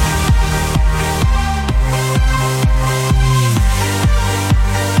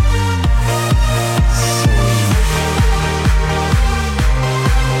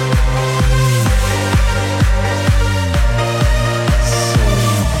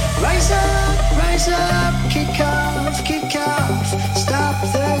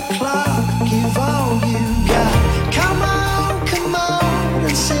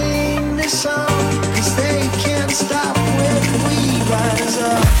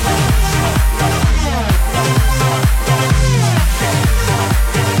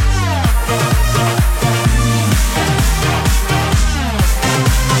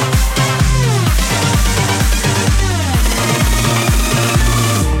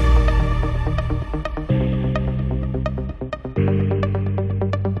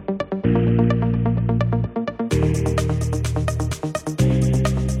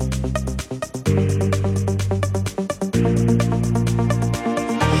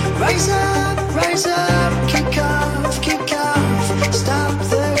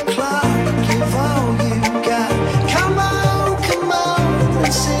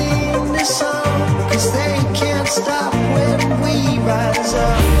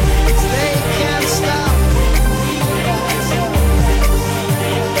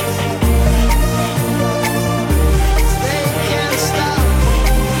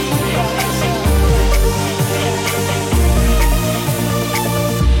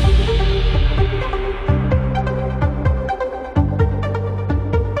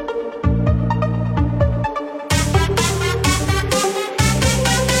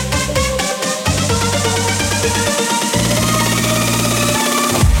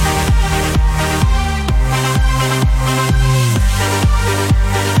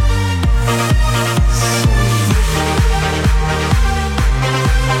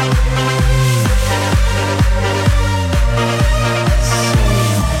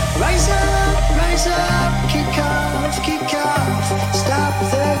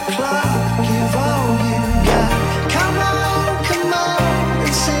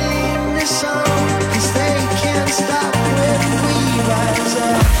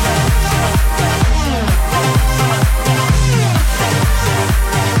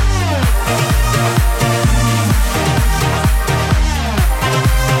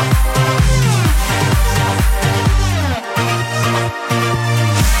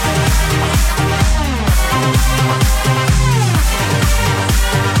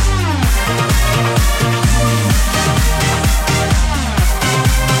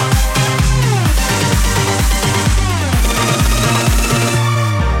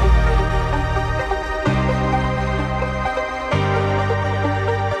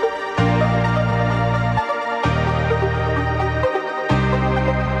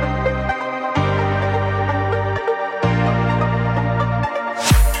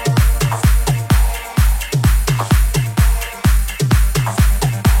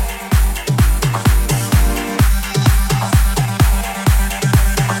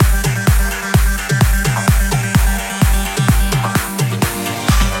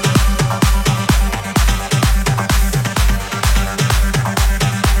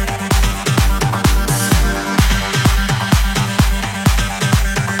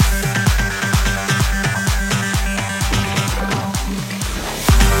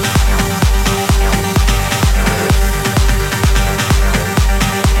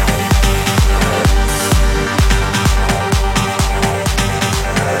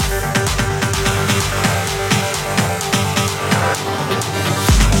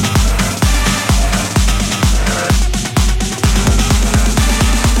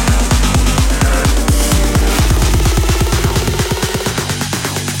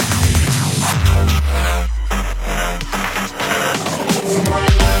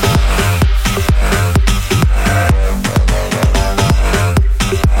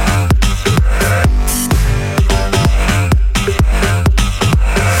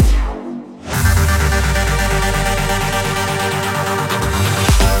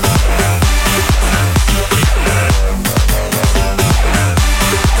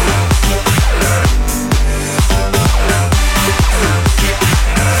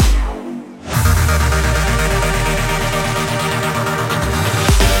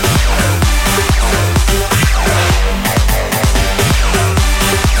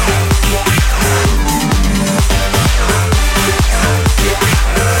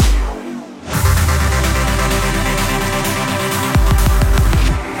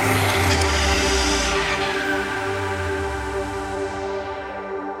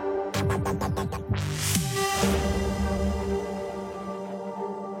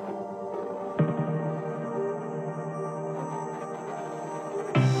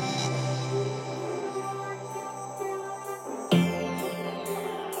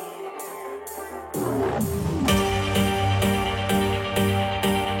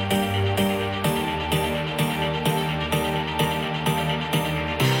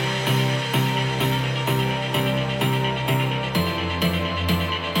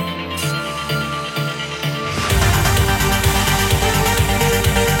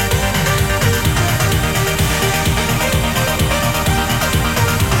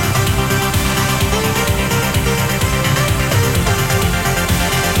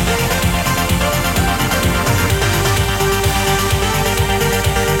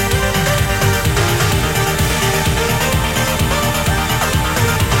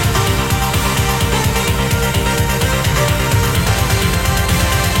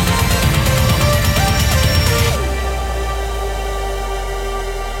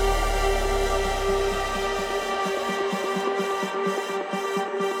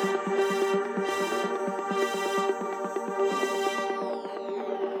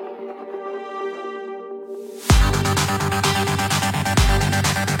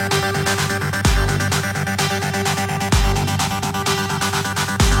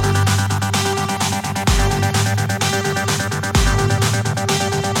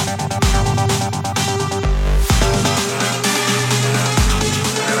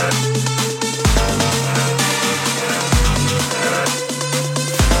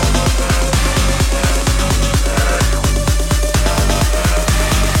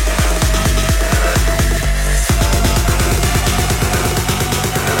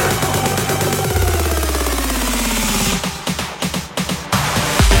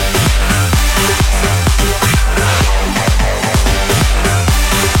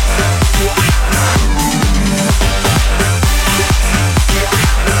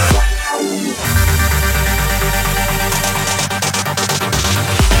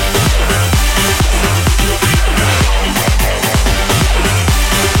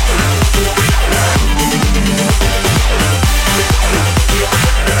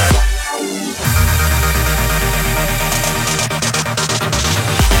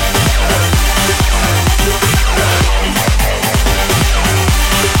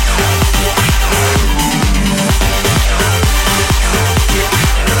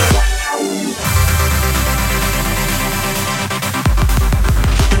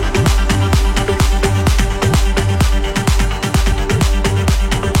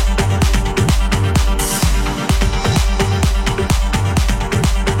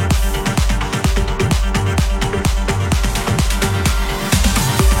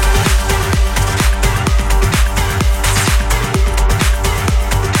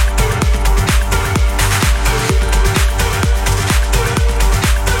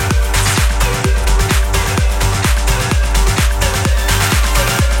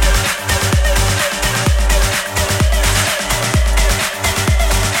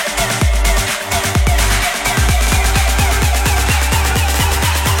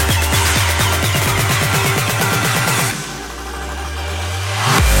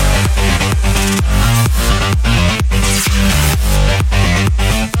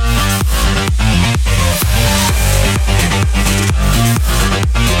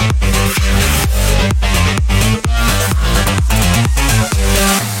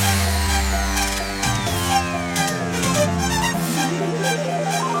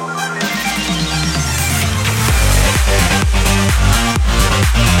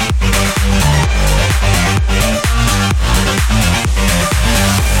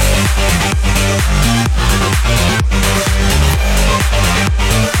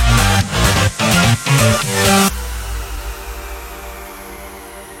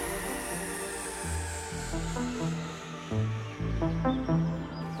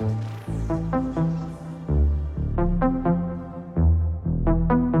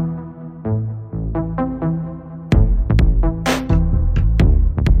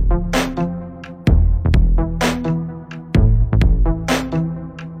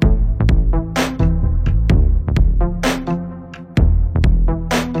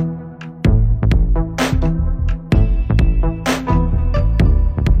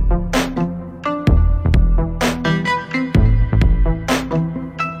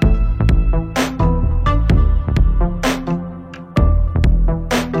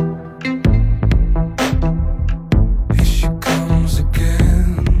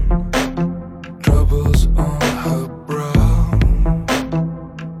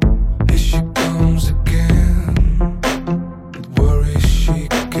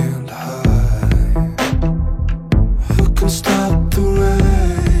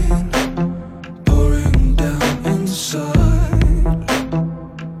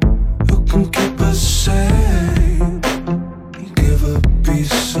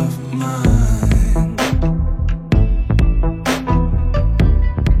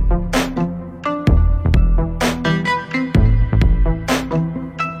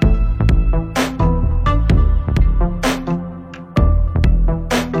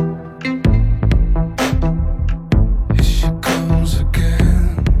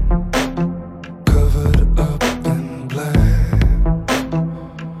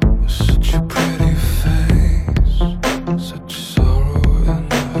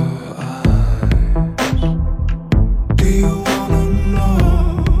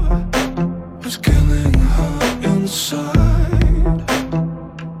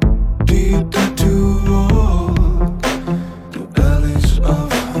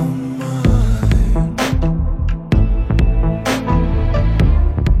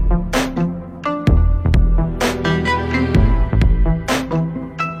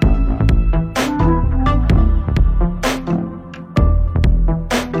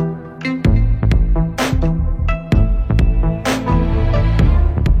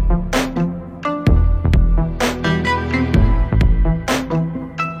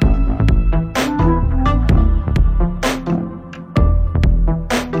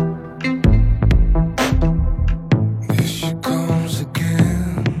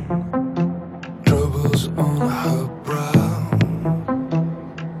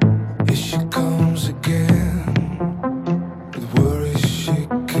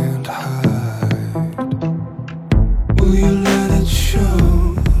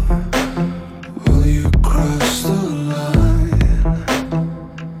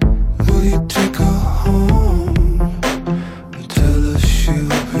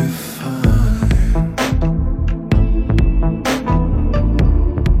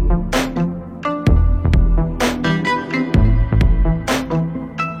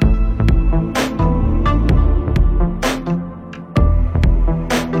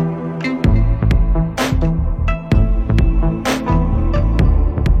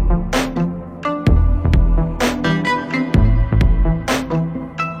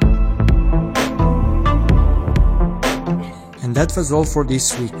 That was all for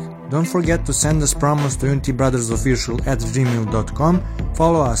this week. Don't forget to send us promos to unitybrothersofficial@gmail.com,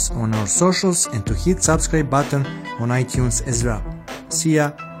 follow us on our socials, and to hit subscribe button on iTunes as well. See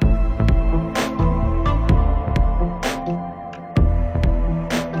ya!